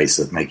interface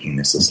of making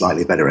this a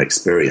slightly better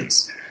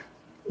experience.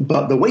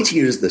 But the way to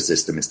use the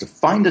system is to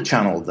find a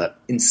channel that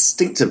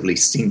instinctively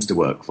seems to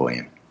work for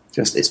you.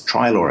 Just it's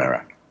trial or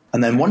error.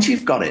 And then once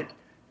you've got it,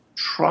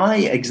 try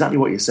exactly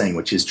what you're saying,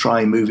 which is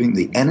try moving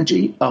the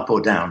energy up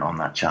or down on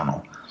that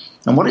channel.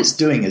 And what it's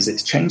doing is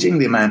it's changing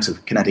the amount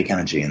of kinetic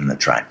energy in the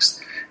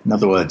tracks. In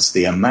other words,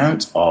 the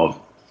amount of,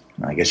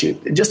 I guess you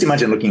just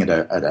imagine looking at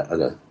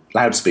a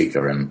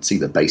loudspeaker and see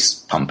the bass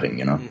pumping,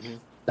 Mm-hmm.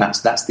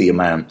 That's the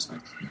amount,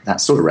 that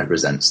sort of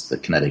represents the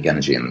kinetic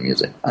energy in the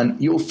music. And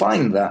you'll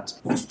find that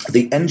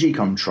the energy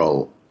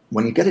control,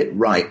 when you get it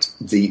right,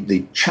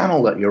 the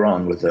channel that you're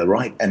on with the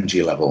right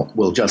energy level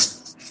will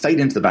just fade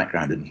into the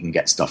background and you can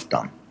get stuff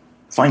done.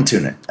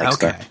 Fine-tune it.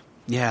 Okay.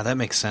 Yeah, that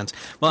makes sense.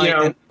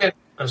 Well,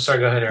 I'm sorry,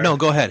 go ahead, Eric. No,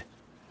 go ahead.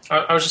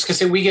 I was just going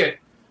to say, we get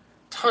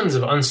tons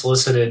of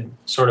unsolicited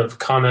sort of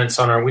comments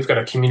on we've got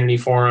a community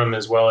forum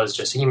as well as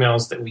just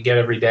emails that we get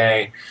every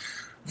day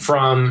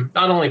from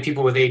not only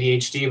people with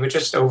ADHD, but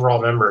just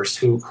overall members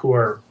who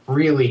are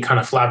really kind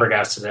of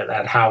flabbergasted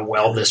at how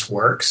well this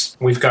works.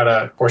 We've got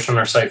a portion on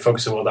our site,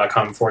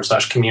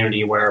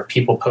 focusatwill.com/community, where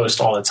people post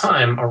all the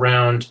time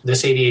around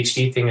this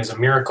ADHD thing is a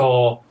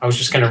miracle. I was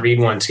just going to read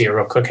one to you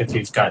real quick if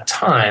you've got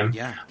time.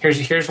 Yeah.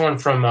 Here's one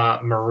from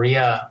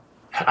Maria.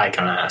 I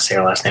kind of say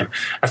her last name.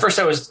 At first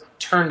I was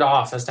turned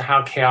off as to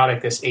how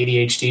chaotic this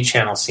ADHD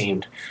channel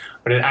seemed,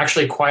 but it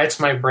actually quiets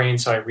my brain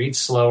so I read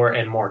slower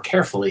and more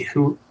carefully.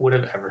 Who would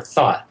have ever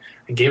thought?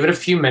 I gave it a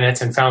few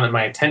minutes and found that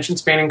my attention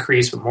span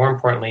increased, but more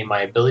importantly,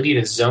 my ability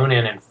to zone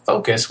in and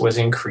focus was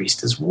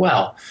increased as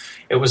well.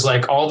 It was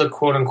like all the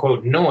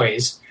quote-unquote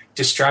noise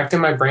distracted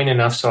my brain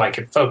enough so I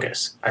could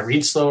focus. I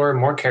read slower,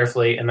 more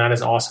carefully, and that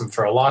is awesome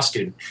for a law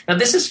student. Now,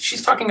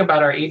 she's talking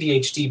about our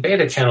ADHD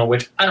beta channel,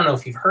 which I don't know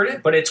if you've heard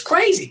it, but it's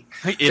crazy.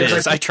 It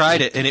is. I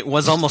tried it, and it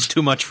was almost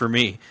too much for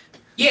me.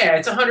 Yeah,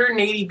 it's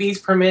 180 beats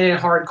per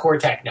minute hardcore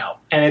techno,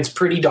 and it's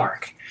pretty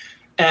dark.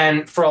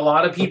 And for a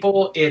lot of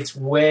people, it's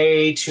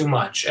way too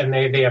much. And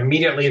they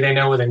immediately, they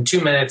know within 2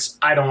 minutes,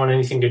 I don't want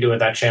anything to do with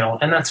that channel,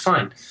 and that's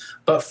fine.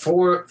 But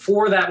for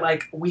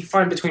that, we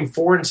find between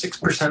 4 and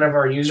 6% of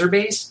our user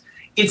base,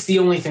 it's the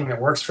only thing that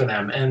works for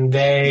them, and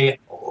they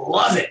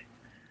love it.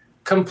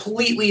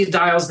 Completely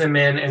dials them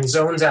in and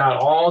zones out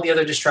all the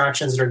other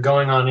distractions that are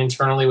going on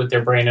internally with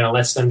their brain, and it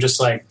lets them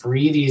just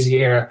breathe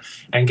easy air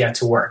and get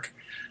to work.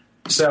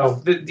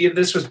 So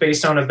this was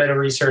based on a bit of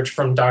research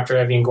from Dr.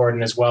 Evian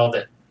Gordon as well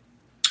that,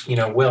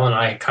 Will and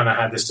I kind of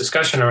had this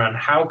discussion around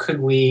how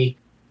could we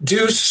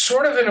do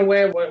sort of in a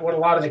way what a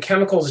lot of the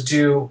chemicals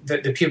do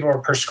that the people are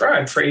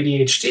prescribed for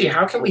ADHD.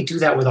 How can we do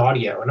that with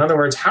audio? In other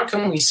words, how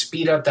can we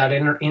speed up that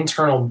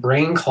internal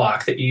brain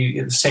clock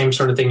the same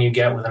sort of thing you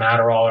get with an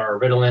Adderall or a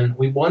Ritalin?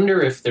 We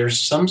wonder if there's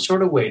some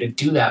sort of way to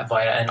do that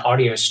via an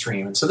audio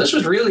stream. And so this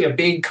was really a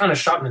big kind of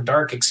shot in the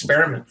dark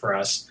experiment for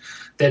us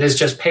that has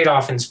just paid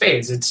off in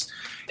spades.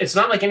 It's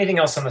not like anything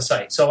else on the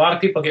site. So a lot of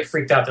people get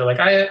freaked out. They're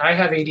like, I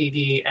have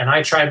ADD and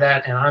I tried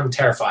that and I'm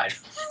terrified.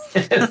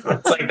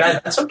 It's like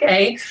that's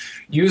okay.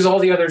 Use all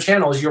the other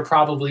channels. You're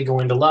probably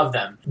going to love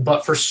them.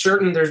 But for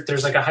certain,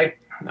 there's like a hype.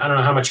 I don't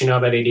know how much you know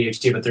about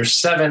ADHD, but there's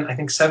 7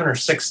 or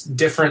 6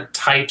 different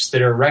types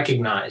that are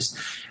recognized.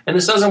 And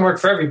this doesn't work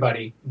for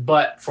everybody,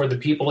 but for the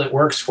people it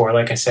works for,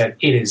 like I said,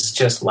 it is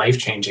just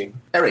life-changing.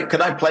 Eric,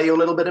 could I play you a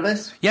little bit of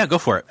this? Yeah, go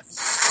for it.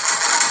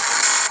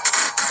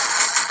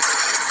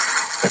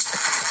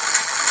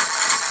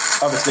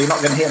 Obviously, you're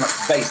not going to hear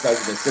much bass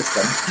over the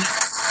system.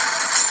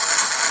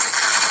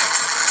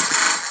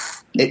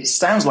 It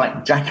sounds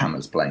like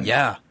jackhammers playing.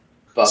 Yeah.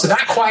 So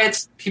that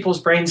quiets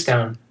people's brains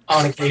down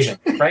on occasion,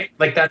 right?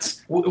 Like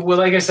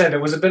like I said, it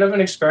was a bit of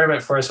an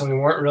experiment for us, and we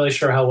weren't really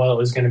sure how well it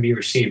was going to be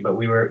received, but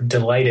we were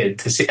delighted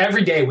to see.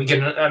 Every day we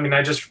get,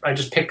 I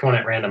just picked one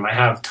at random. I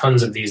have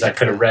tons of these I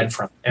could have read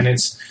from, and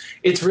it's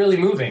really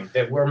moving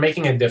that we're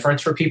making a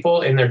difference for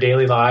people in their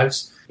daily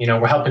lives.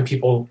 We're helping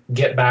people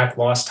get back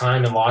lost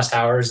time and lost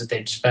hours that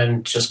they'd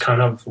spend just kind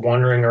of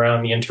wandering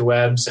around the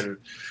interwebs and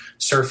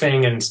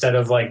surfing instead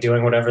of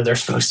doing whatever they're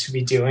supposed to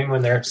be doing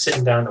when they're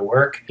sitting down to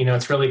work.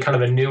 It's really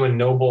kind of a new and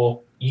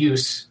noble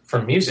use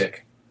for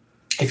music,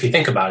 if you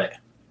think about it.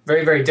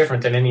 Very, very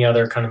different than any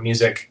other kind of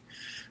music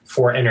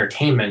for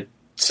entertainment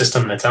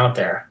system that's out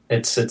there.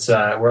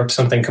 We're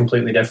something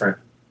completely different.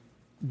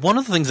 One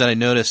of the things that I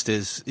noticed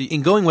is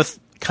in going with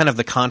kind of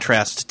the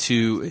contrast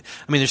to,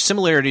 there's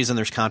similarities and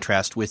there's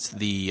contrast with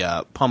the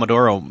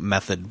Pomodoro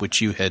method,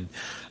 which you had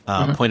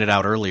pointed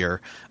out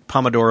earlier.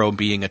 Pomodoro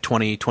being a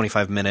 20,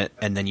 25 minute,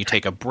 and then you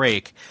take a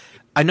break.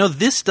 I know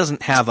this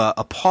doesn't have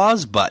a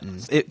pause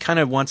button. It kind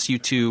of wants you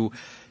to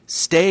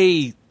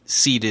stay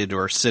seated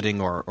or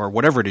sitting or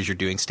whatever it is you're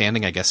doing.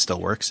 Standing, I guess, still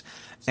works.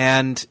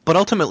 But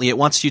ultimately, it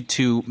wants you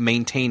to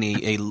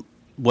maintain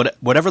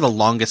whatever the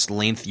longest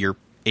length you're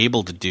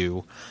able to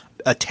do,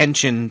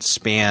 attention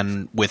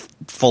span with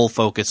full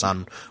focus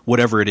on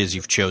whatever it is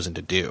you've chosen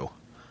to do.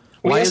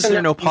 Why is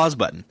there no pause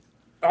button?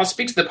 I'll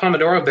speak to the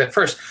Pomodoro bit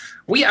first.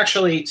 We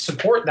actually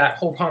support that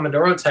whole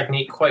Pomodoro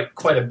technique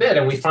quite a bit,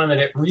 and we find that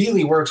it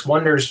really works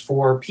wonders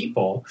for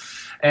people.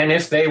 And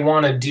if they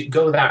want to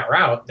go that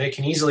route, they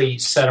can easily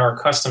set our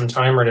custom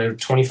timer to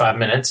 25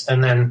 minutes,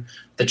 and then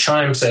the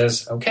chime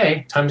says,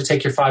 okay, time to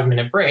take your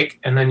 5-minute break,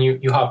 and then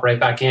you hop right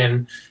back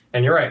in.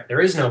 And you're right,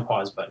 there is no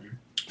pause button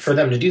for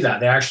them to do that.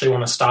 They actually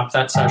want to stop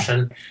that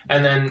session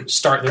and then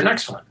start their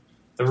next one.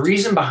 The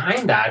reason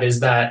behind that is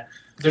that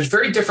there's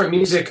very different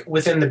music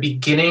within the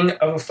beginning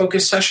of a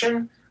focus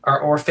session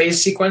or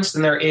phase sequence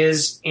than there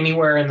is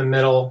anywhere in the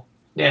middle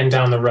and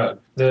down the road.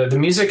 The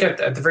music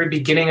at the very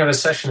beginning of a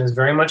session is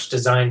very much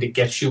designed to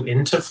get you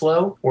into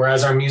flow,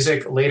 whereas our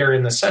music later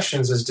in the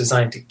sessions is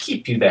designed to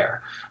keep you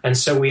there. And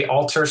so we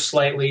alter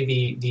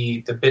slightly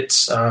the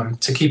bits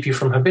to keep you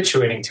from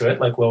habituating to it,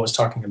 like Will was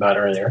talking about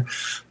earlier.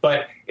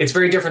 But it's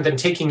very different than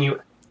taking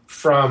you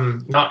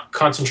from not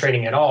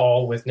concentrating at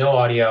all with no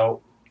audio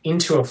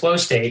into a flow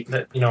state.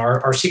 That, you know,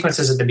 our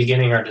sequences at the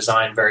beginning are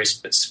designed very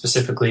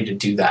specifically to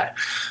do that.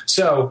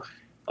 So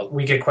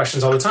we get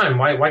questions all the time.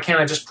 Why can't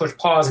I just push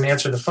pause and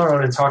answer the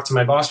phone and talk to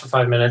my boss for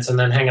 5 minutes and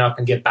then hang up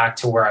and get back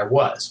to where I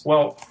was?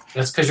 Well,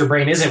 that's because your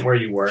brain isn't where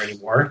you were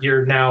anymore.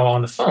 You're now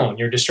on the phone.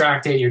 You're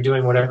distracted. You're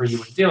doing whatever you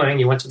were doing.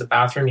 You went to the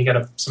bathroom. You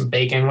got some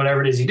bacon,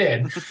 whatever it is you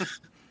did.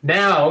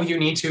 Now you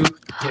need to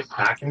get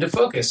back into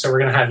focus. So we're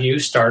going to have you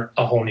start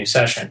a whole new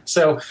session.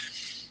 So,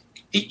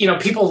 you know,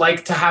 people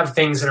like to have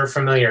things that are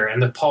familiar,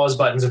 and the pause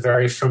button's a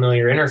very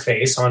familiar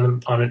interface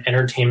on an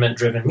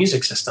entertainment-driven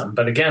music system.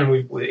 But again,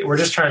 we're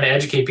just trying to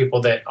educate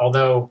people that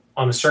although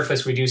on the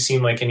surface we do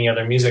seem like any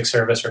other music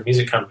service or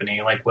music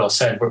company, like Will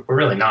said, we're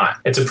really not.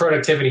 It's a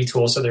productivity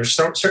tool, so there's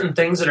certain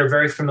things that are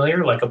very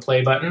familiar, like a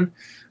play button,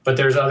 but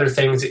there's other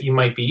things that you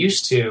might be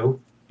used to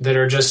that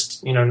are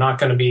just, you know, not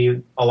going to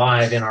be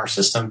alive in our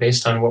system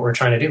based on what we're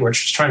trying to do. We're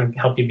just trying to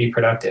help you be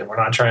productive. We're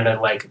not trying to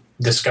like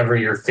discover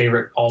your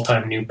favorite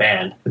all-time new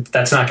band.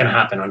 That's not going to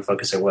happen on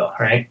Focus at Will,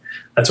 right?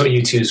 That's what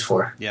YouTube's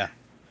for. Yeah.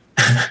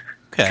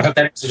 Okay. I hope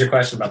that answers your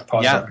question about the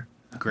pause button.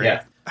 Great.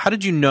 Yeah. How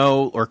did you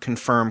know or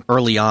confirm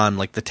early on,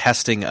 like the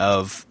testing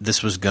of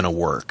this was going to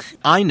work?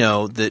 I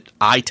know that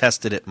I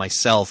tested it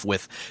myself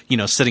with, you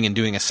know, sitting and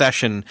doing a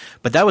session,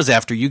 but that was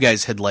after you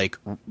guys had like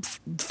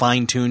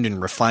fine-tuned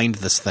and refined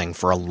this thing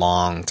for a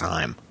long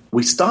time.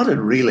 We started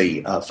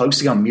really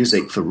focusing on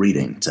music for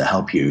reading to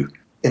help you.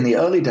 In the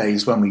early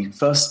days when we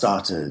first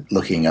started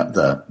looking at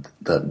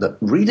the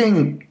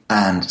reading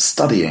and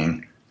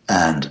studying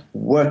and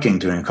working,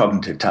 doing a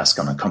cognitive task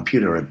on a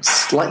computer are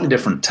slightly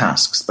different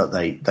tasks, but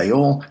they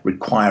all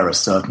require a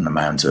certain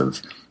amount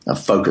of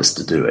focus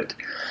to do it.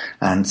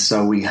 And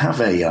so we have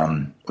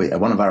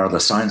one of our other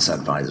science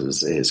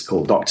advisors is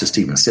called Dr.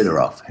 Steven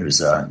Sidoroff, who's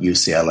a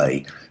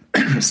UCLA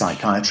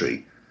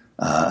psychiatry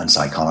and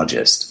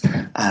psychologist.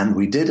 And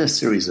we did a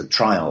series of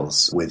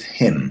trials with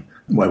him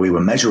where we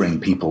were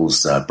measuring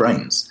people's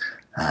brains.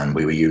 And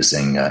we were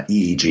using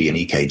EEG and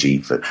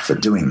EKG for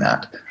doing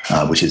that,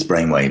 which is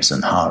brainwaves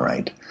and heart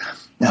rate.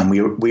 And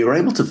we were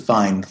able to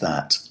find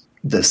that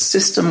the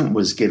system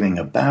was giving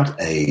about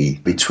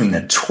between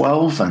a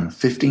 12 and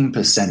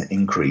 15%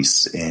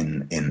 increase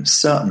in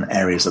certain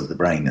areas of the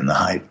brain in the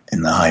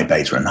high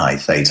beta and high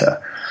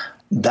theta.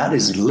 That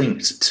is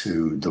linked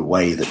to the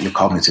way that your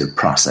cognitive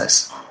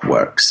process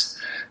works.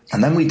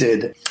 And then we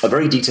did a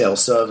very detailed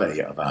survey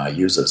of our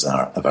users,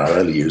 of our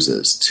early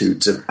users,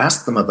 to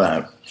ask them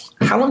about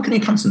how long can you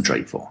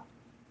concentrate for?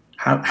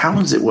 How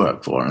long does it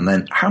work for? And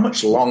then how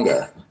much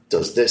longer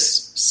does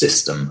this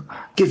system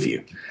give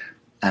you?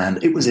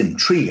 And it was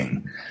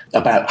intriguing.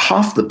 About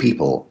half the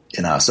people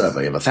in our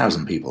survey of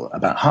 1,000 people,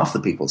 about half the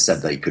people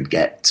said they could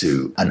get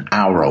to an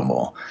hour or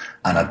more.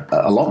 And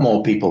a lot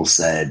more people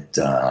said,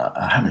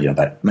 how many?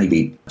 About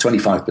maybe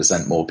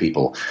 25% more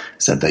people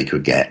said they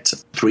could get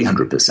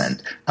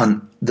 300%.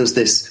 And there's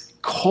this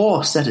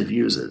core set of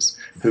users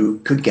who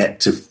could get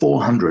to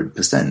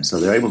 400%. So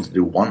they're able to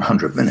do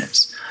 100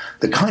 minutes.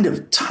 The kind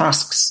of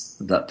tasks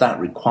that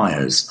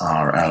requires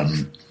are,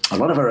 a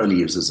lot of our early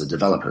users are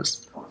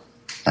developers.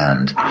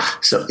 And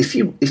so if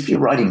you're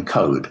writing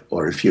code,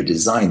 or if you're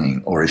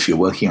designing, or if you're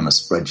working on a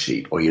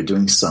spreadsheet, or you're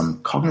doing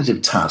some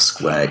cognitive task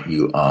where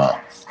you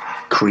are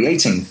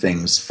creating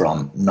things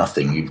from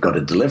nothing, you've got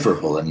a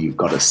deliverable and you've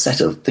got a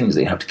set of things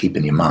that you have to keep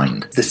in your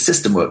mind, the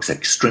system works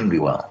extremely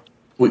well.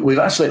 We've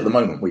actually, at the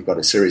moment, we've got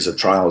a series of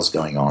trials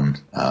going on,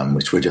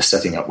 which we're just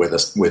setting up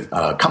with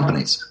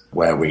companies,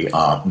 where we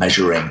are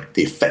measuring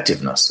the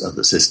effectiveness of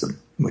the system,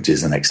 which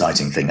is an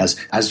exciting thing.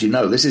 As you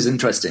know, this is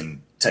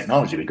interesting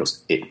technology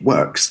because it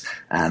works,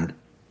 and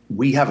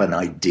we have an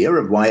idea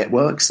of why it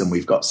works, and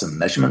we've got some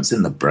measurements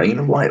in the brain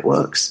of why it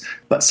works.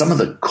 But some of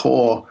the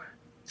core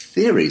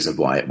theories of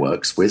why it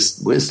works, we're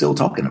still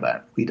talking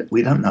about. We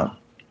don't know.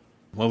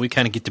 Well, we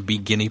kind of get to be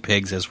guinea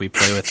pigs as we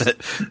play with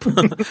it,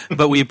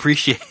 but we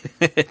appreciate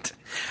it.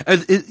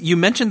 You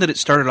mentioned that it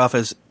started off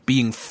as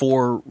being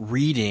for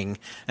reading,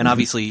 and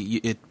obviously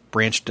it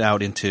branched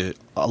out into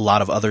a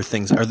lot of other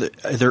things. Are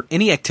there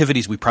any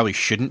activities we probably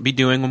shouldn't be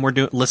doing when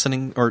we're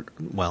listening, or,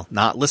 well,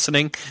 not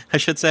listening, I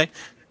should say?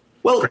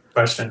 Well, great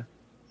question.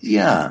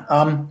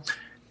 Yeah.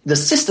 The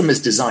system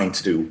is designed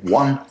to do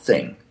one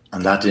thing,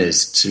 and that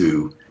is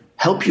to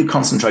help you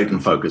concentrate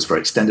and focus for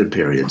extended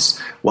periods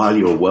while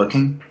you're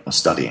working or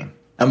studying.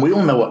 And we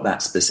all know what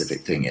that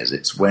specific thing is.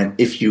 It's when,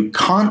 if you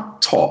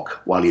can't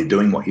talk while you're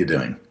doing what you're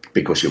doing,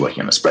 because you're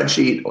working on a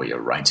spreadsheet or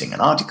you're writing an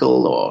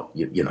article or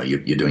you're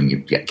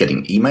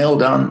getting email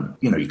done,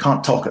 you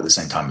can't talk at the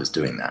same time as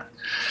doing that.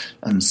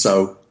 And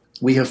so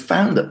we have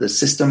found that the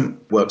system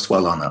works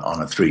well on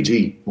a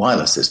 3G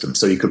wireless system.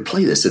 So you could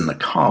play this in the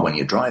car when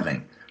you're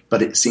driving,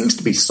 but it seems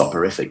to be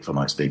soporific for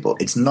most people.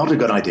 It's not a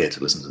good idea to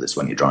listen to this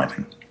when you're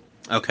driving.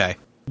 Okay.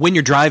 When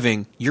you're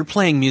driving, you're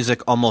playing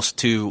music almost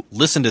to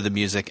listen to the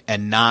music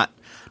and not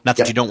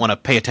that you don't want to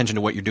pay attention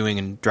to what you're doing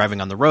and driving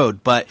on the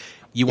road, but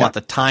you want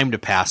the time to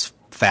pass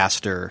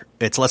faster.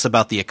 It's less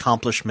about the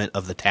accomplishment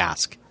of the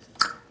task.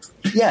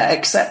 Yeah,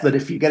 except that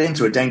if you get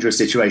into a dangerous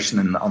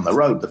situation on the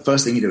road, the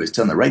first thing you do is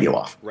turn the radio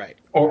off. Right.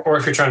 Or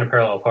if you're trying to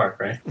parallel park,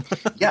 right?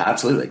 Yeah,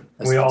 absolutely.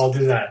 We all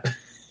do that.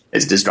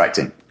 It's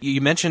distracting.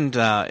 You mentioned,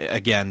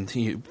 again,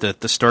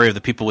 the story of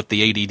the people with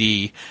the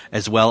ADD,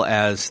 as well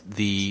as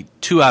the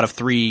 2 out of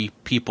 3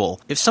 people.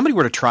 If somebody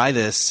were to try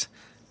this,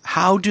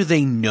 how do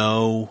they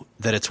know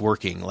that it's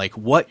working? Like,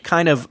 what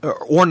kind of,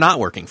 or not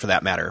working for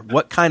that matter,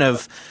 what kind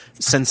of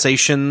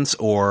sensations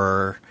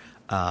or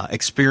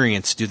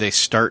experience do they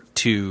start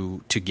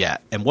to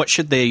get? And what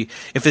should they,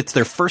 if it's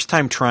their first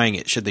time trying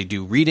it, should they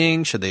do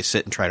reading? Should they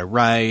sit and try to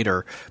write,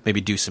 or maybe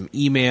do some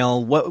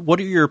email? What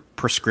are your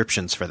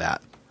prescriptions for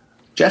that?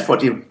 Jeff,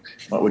 what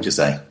would you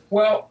say?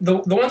 Well, the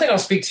one thing I'll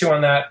speak to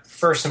on that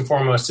first and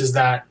foremost is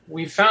that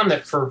we found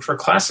that for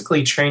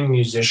classically trained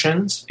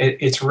musicians,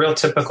 it's real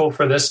typical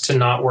for this to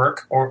not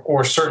work,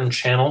 or certain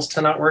channels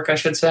to not work, I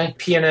should say.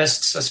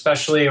 Pianists,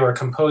 especially, or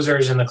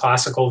composers in the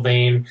classical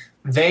vein,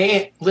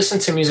 they listen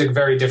to music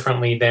very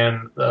differently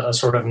than a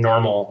sort of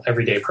normal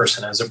everyday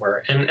person, as it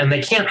were. And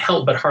they can't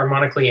help but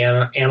harmonically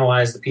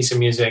analyze the piece of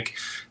music,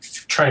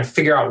 try and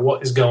figure out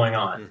what is going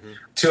on. Mm-hmm.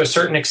 To a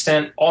certain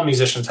extent, all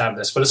musicians have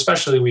this, but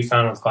especially we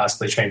found with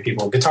classically trained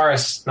people.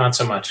 Guitarists, not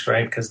so much,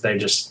 right? Because they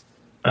just,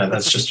 I'm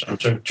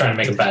trying to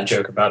make a bad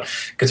joke about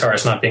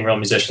guitarists not being real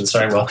musicians.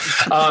 Sorry, Will.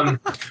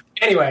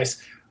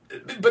 Anyways,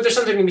 but there's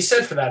something to be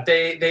said for that.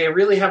 They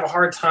really have a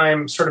hard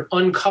time sort of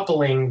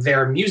uncoupling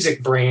their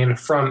music brain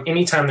from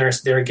any time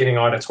they're getting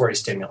auditory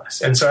stimulus.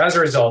 And so as a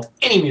result,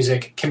 any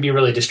music can be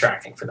really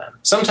distracting for them.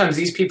 Sometimes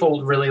these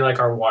people really like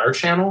our water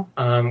channel.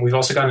 We've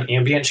also got an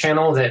ambient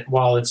channel that,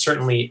 while it's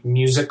certainly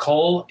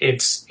musical,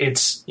 it's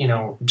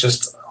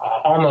just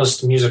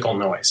almost musical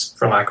noise,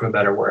 for lack of a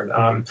better word.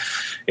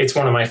 It's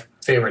one of my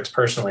favorites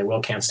personally.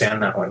 Will can't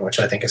stand that one, which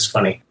I think is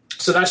funny.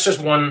 So that's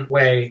just one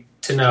way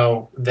to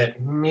know that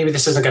maybe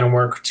this isn't going to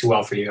work too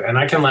well for you. And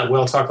I can let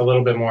Will talk a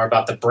little bit more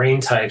about the brain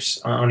types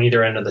on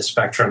either end of the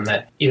spectrum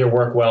that either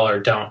work well or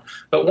don't.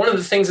 But one of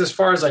the things, as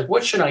far as like,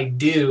 what should I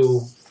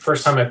do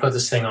first time I put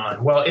this thing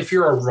on? Well, if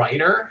you're a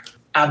writer,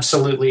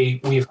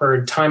 absolutely. We've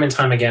heard time and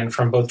time again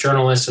from both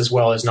journalists as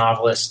well as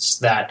novelists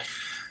that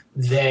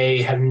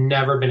they have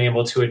never been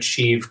able to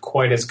achieve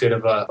quite as good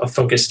of a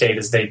focus state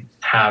as they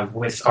have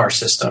with our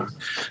system.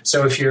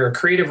 So if you're a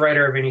creative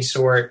writer of any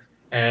sort,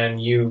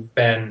 and you've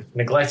been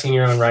neglecting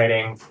your own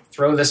writing,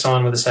 throw this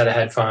on with a set of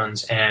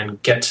headphones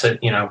and get to,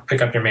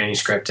 pick up your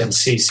manuscript and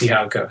see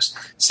how it goes.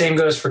 Same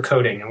goes for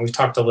coding. And we've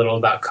talked a little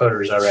about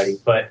coders already,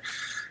 but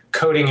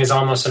coding is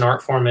almost an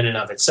art form in and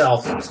of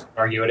itself. I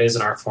argue it is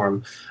an art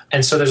form.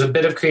 And so there's a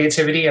bit of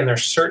creativity, and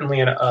there's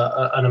certainly an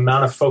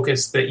amount of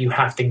focus that you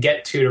have to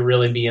get to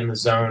really be in the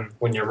zone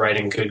when you're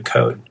writing good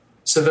code.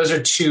 So those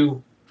are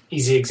 2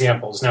 easy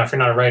examples. Now, if you're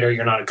not a writer,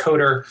 you're not a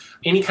coder,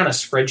 any kind of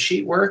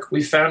spreadsheet work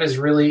we found is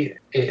really,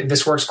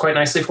 this works quite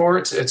nicely for.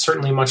 It's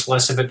certainly much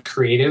less of a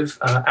creative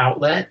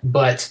outlet,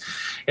 but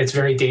it's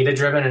very data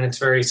driven and it's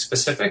very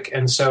specific.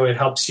 And so it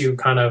helps you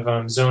kind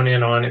of zone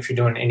in on if you're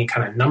doing any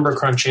kind of number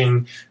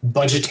crunching,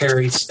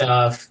 budgetary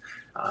stuff,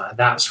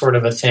 that sort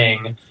of a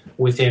thing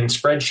within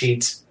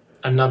spreadsheets.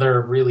 Another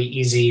really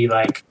easy,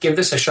 give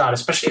this a shot,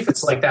 especially if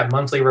it's like that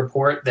monthly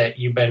report that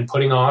you've been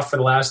putting off for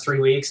the last 3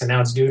 weeks and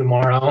now it's due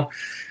tomorrow.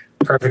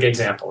 Perfect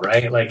example,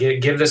 right?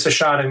 Give this a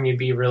shot and you'd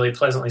be really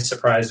pleasantly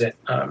surprised at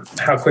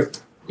how quick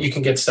you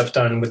can get stuff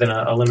done within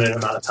a limited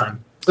amount of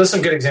time. So there's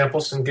some good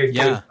examples, some good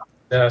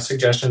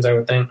suggestions, I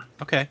would think.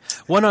 Okay.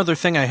 One other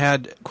thing I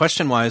had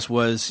question-wise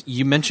was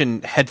you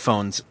mentioned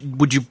headphones.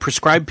 Would you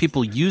prescribe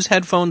people use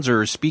headphones,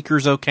 or are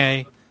speakers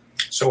okay?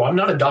 So I'm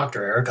not a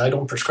doctor, Eric. I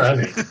don't prescribe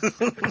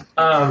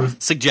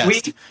it.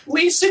 Suggest.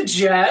 We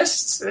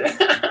suggest.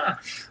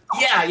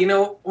 Yeah,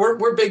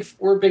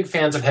 we're big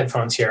fans of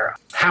headphones here.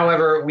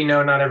 However, we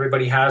know not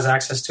everybody has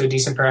access to a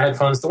decent pair of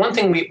headphones. The one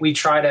thing we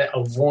try to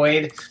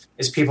avoid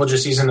is people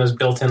just using those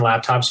built-in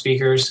laptop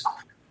speakers.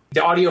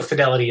 The audio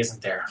fidelity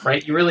isn't there,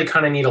 right? You really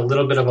kind of need a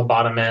little bit of a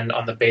bottom end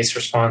on the bass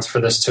response for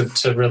this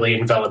to really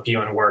envelop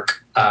you and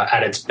work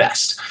at its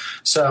best.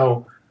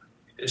 So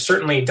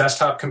certainly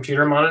desktop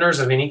computer monitors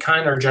of any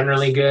kind are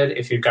generally good.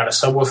 If you've got a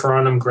subwoofer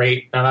on them,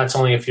 great. Now that's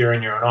only if you're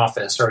in your own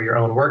office or your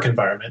own work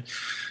environment.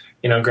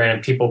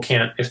 Granted, people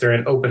can't, if they're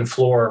in open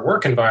floor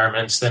work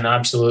environments, then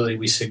absolutely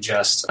we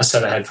suggest a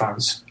set of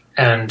headphones.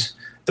 And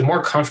the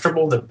more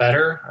comfortable, the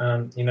better.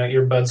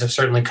 Earbuds have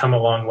certainly come a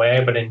long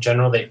way, but in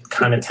general, they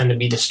kind of tend to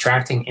be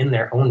distracting in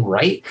their own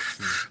right.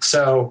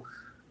 So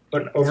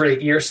an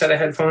over-the-ear set of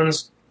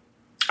headphones,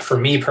 for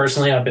me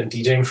personally, I've been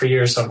DJing for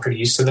years, so I'm pretty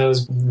used to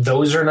those.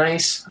 Those are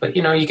nice, but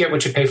you get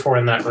what you pay for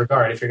in that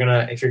regard. If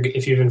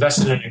you've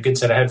invested in a good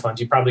set of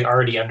headphones, you probably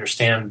already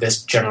understand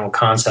this general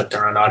concept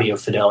around audio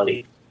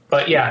fidelity.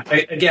 But yeah,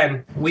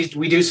 again, we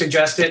do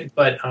suggest it,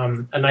 but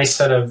a nice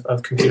set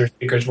of computer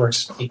speakers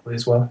works equally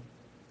as well.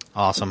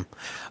 Awesome.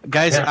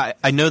 Guys, yeah.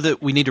 I know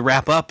that we need to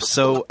wrap up,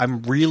 so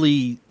I'm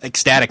really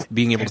ecstatic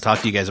being able to talk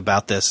to you guys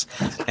about this.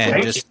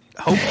 And just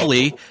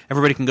hopefully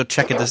everybody can go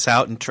check this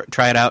out and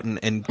try it out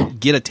and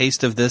get a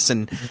taste of this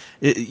and,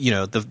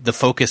 the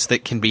focus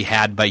that can be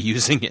had by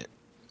using it.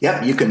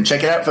 Yep, you can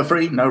check it out for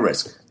free, no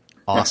risk.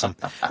 Awesome.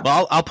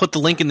 Well, I'll put the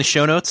link in the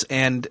show notes.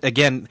 And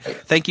again,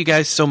 thank you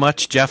guys so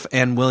much, Jeff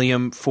and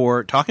William,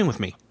 for talking with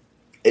me.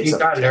 You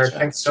got it, Eric.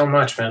 Thanks so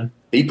much, man.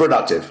 Be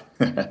productive.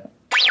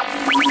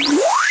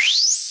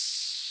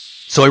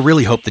 So I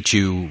really hope that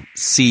you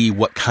see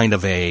what kind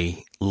of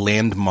a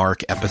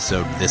landmark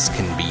episode this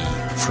can be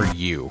for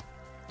you.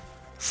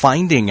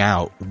 Finding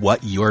out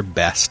what your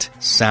best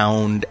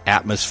sound,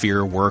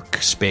 atmosphere,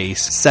 workspace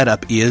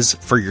setup is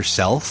for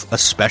yourself,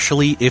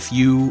 especially if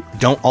you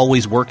don't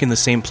always work in the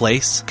same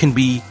place, can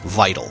be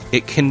vital.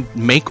 It can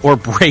make or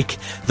break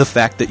the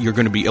fact that you're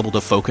going to be able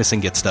to focus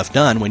and get stuff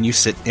done when you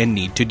sit and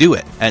need to do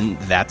it. And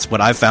that's what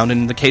I've found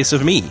in the case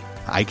of me.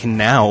 I can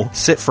now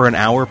sit for an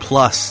hour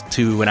plus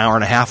to an hour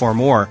and a half or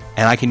more,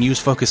 and I can use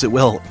focus at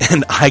will,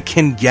 and I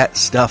can get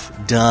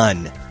stuff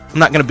done. I'm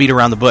not going to beat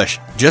around the bush.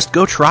 Just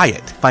go try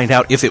it. Find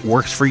out if it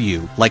works for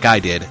you, like I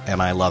did, and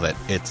I love it.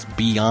 It's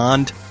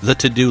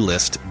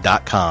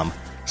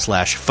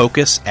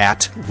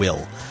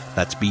beyondthetodolist.com/focus@will.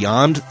 That's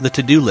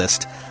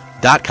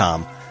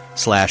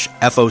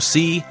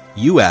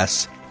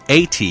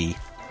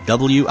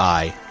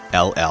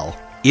beyondthetodolist.com/FOCUSATWILL.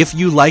 If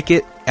you like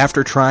it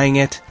after trying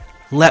it,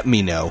 let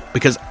me know,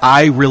 because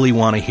I really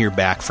want to hear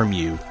back from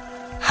you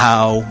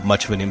how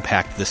much of an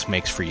impact this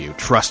makes for you.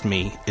 Trust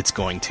me, it's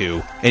going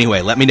to.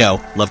 Anyway, let me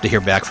know. Love to hear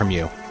back from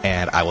you,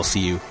 and I will see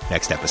you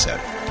next episode.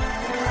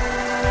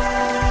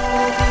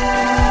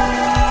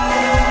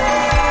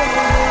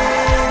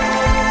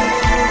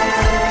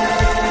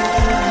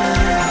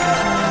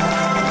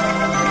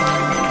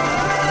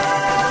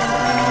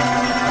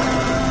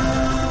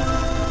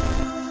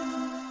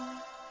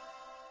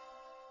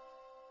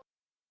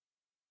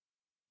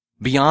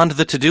 Beyond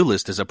the To-Do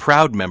List is a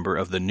proud member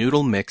of the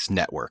Noodle Mix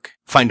Network.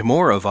 Find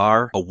more of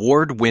our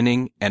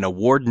award-winning and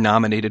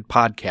award-nominated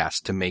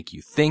podcasts to make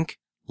you think,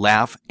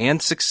 laugh,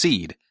 and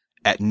succeed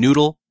at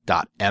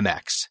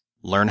noodle.mx.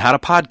 Learn how to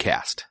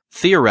podcast.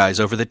 Theorize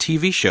over the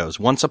TV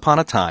shows Once Upon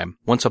a Time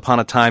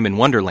in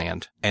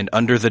Wonderland, and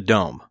Under the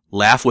Dome.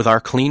 Laugh with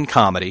our clean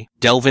comedy,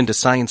 delve into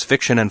science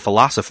fiction and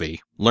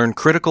philosophy, learn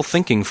critical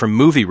thinking from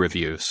movie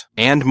reviews,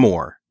 and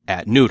more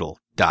at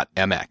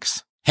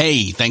noodle.mx.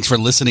 Hey, thanks for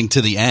listening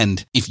to the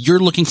end. If you're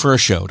looking for a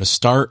show to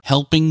start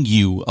helping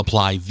you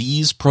apply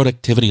these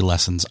productivity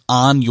lessons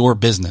on your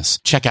business,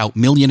 check out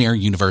Millionaire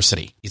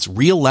University. It's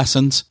real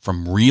lessons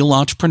from real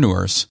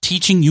entrepreneurs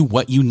teaching you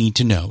what you need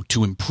to know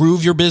to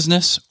improve your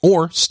business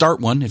or start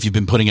one if you've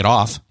been putting it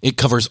off. It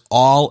covers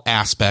all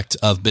aspects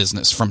of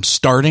business, from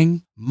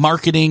starting,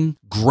 marketing,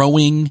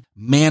 growing,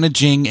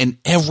 managing, and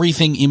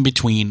everything in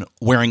between,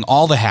 wearing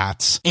all the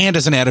hats. And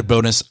as an added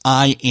bonus,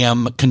 I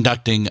am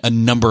conducting a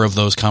number of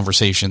those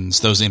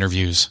conversations, those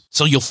interviews.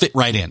 So you'll fit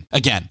right in.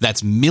 Again,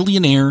 that's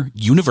Millionaire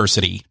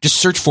University. Just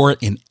search for it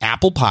in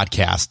Apple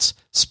Podcasts,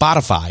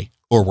 Spotify,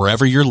 or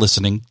wherever you're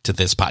listening to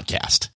this podcast.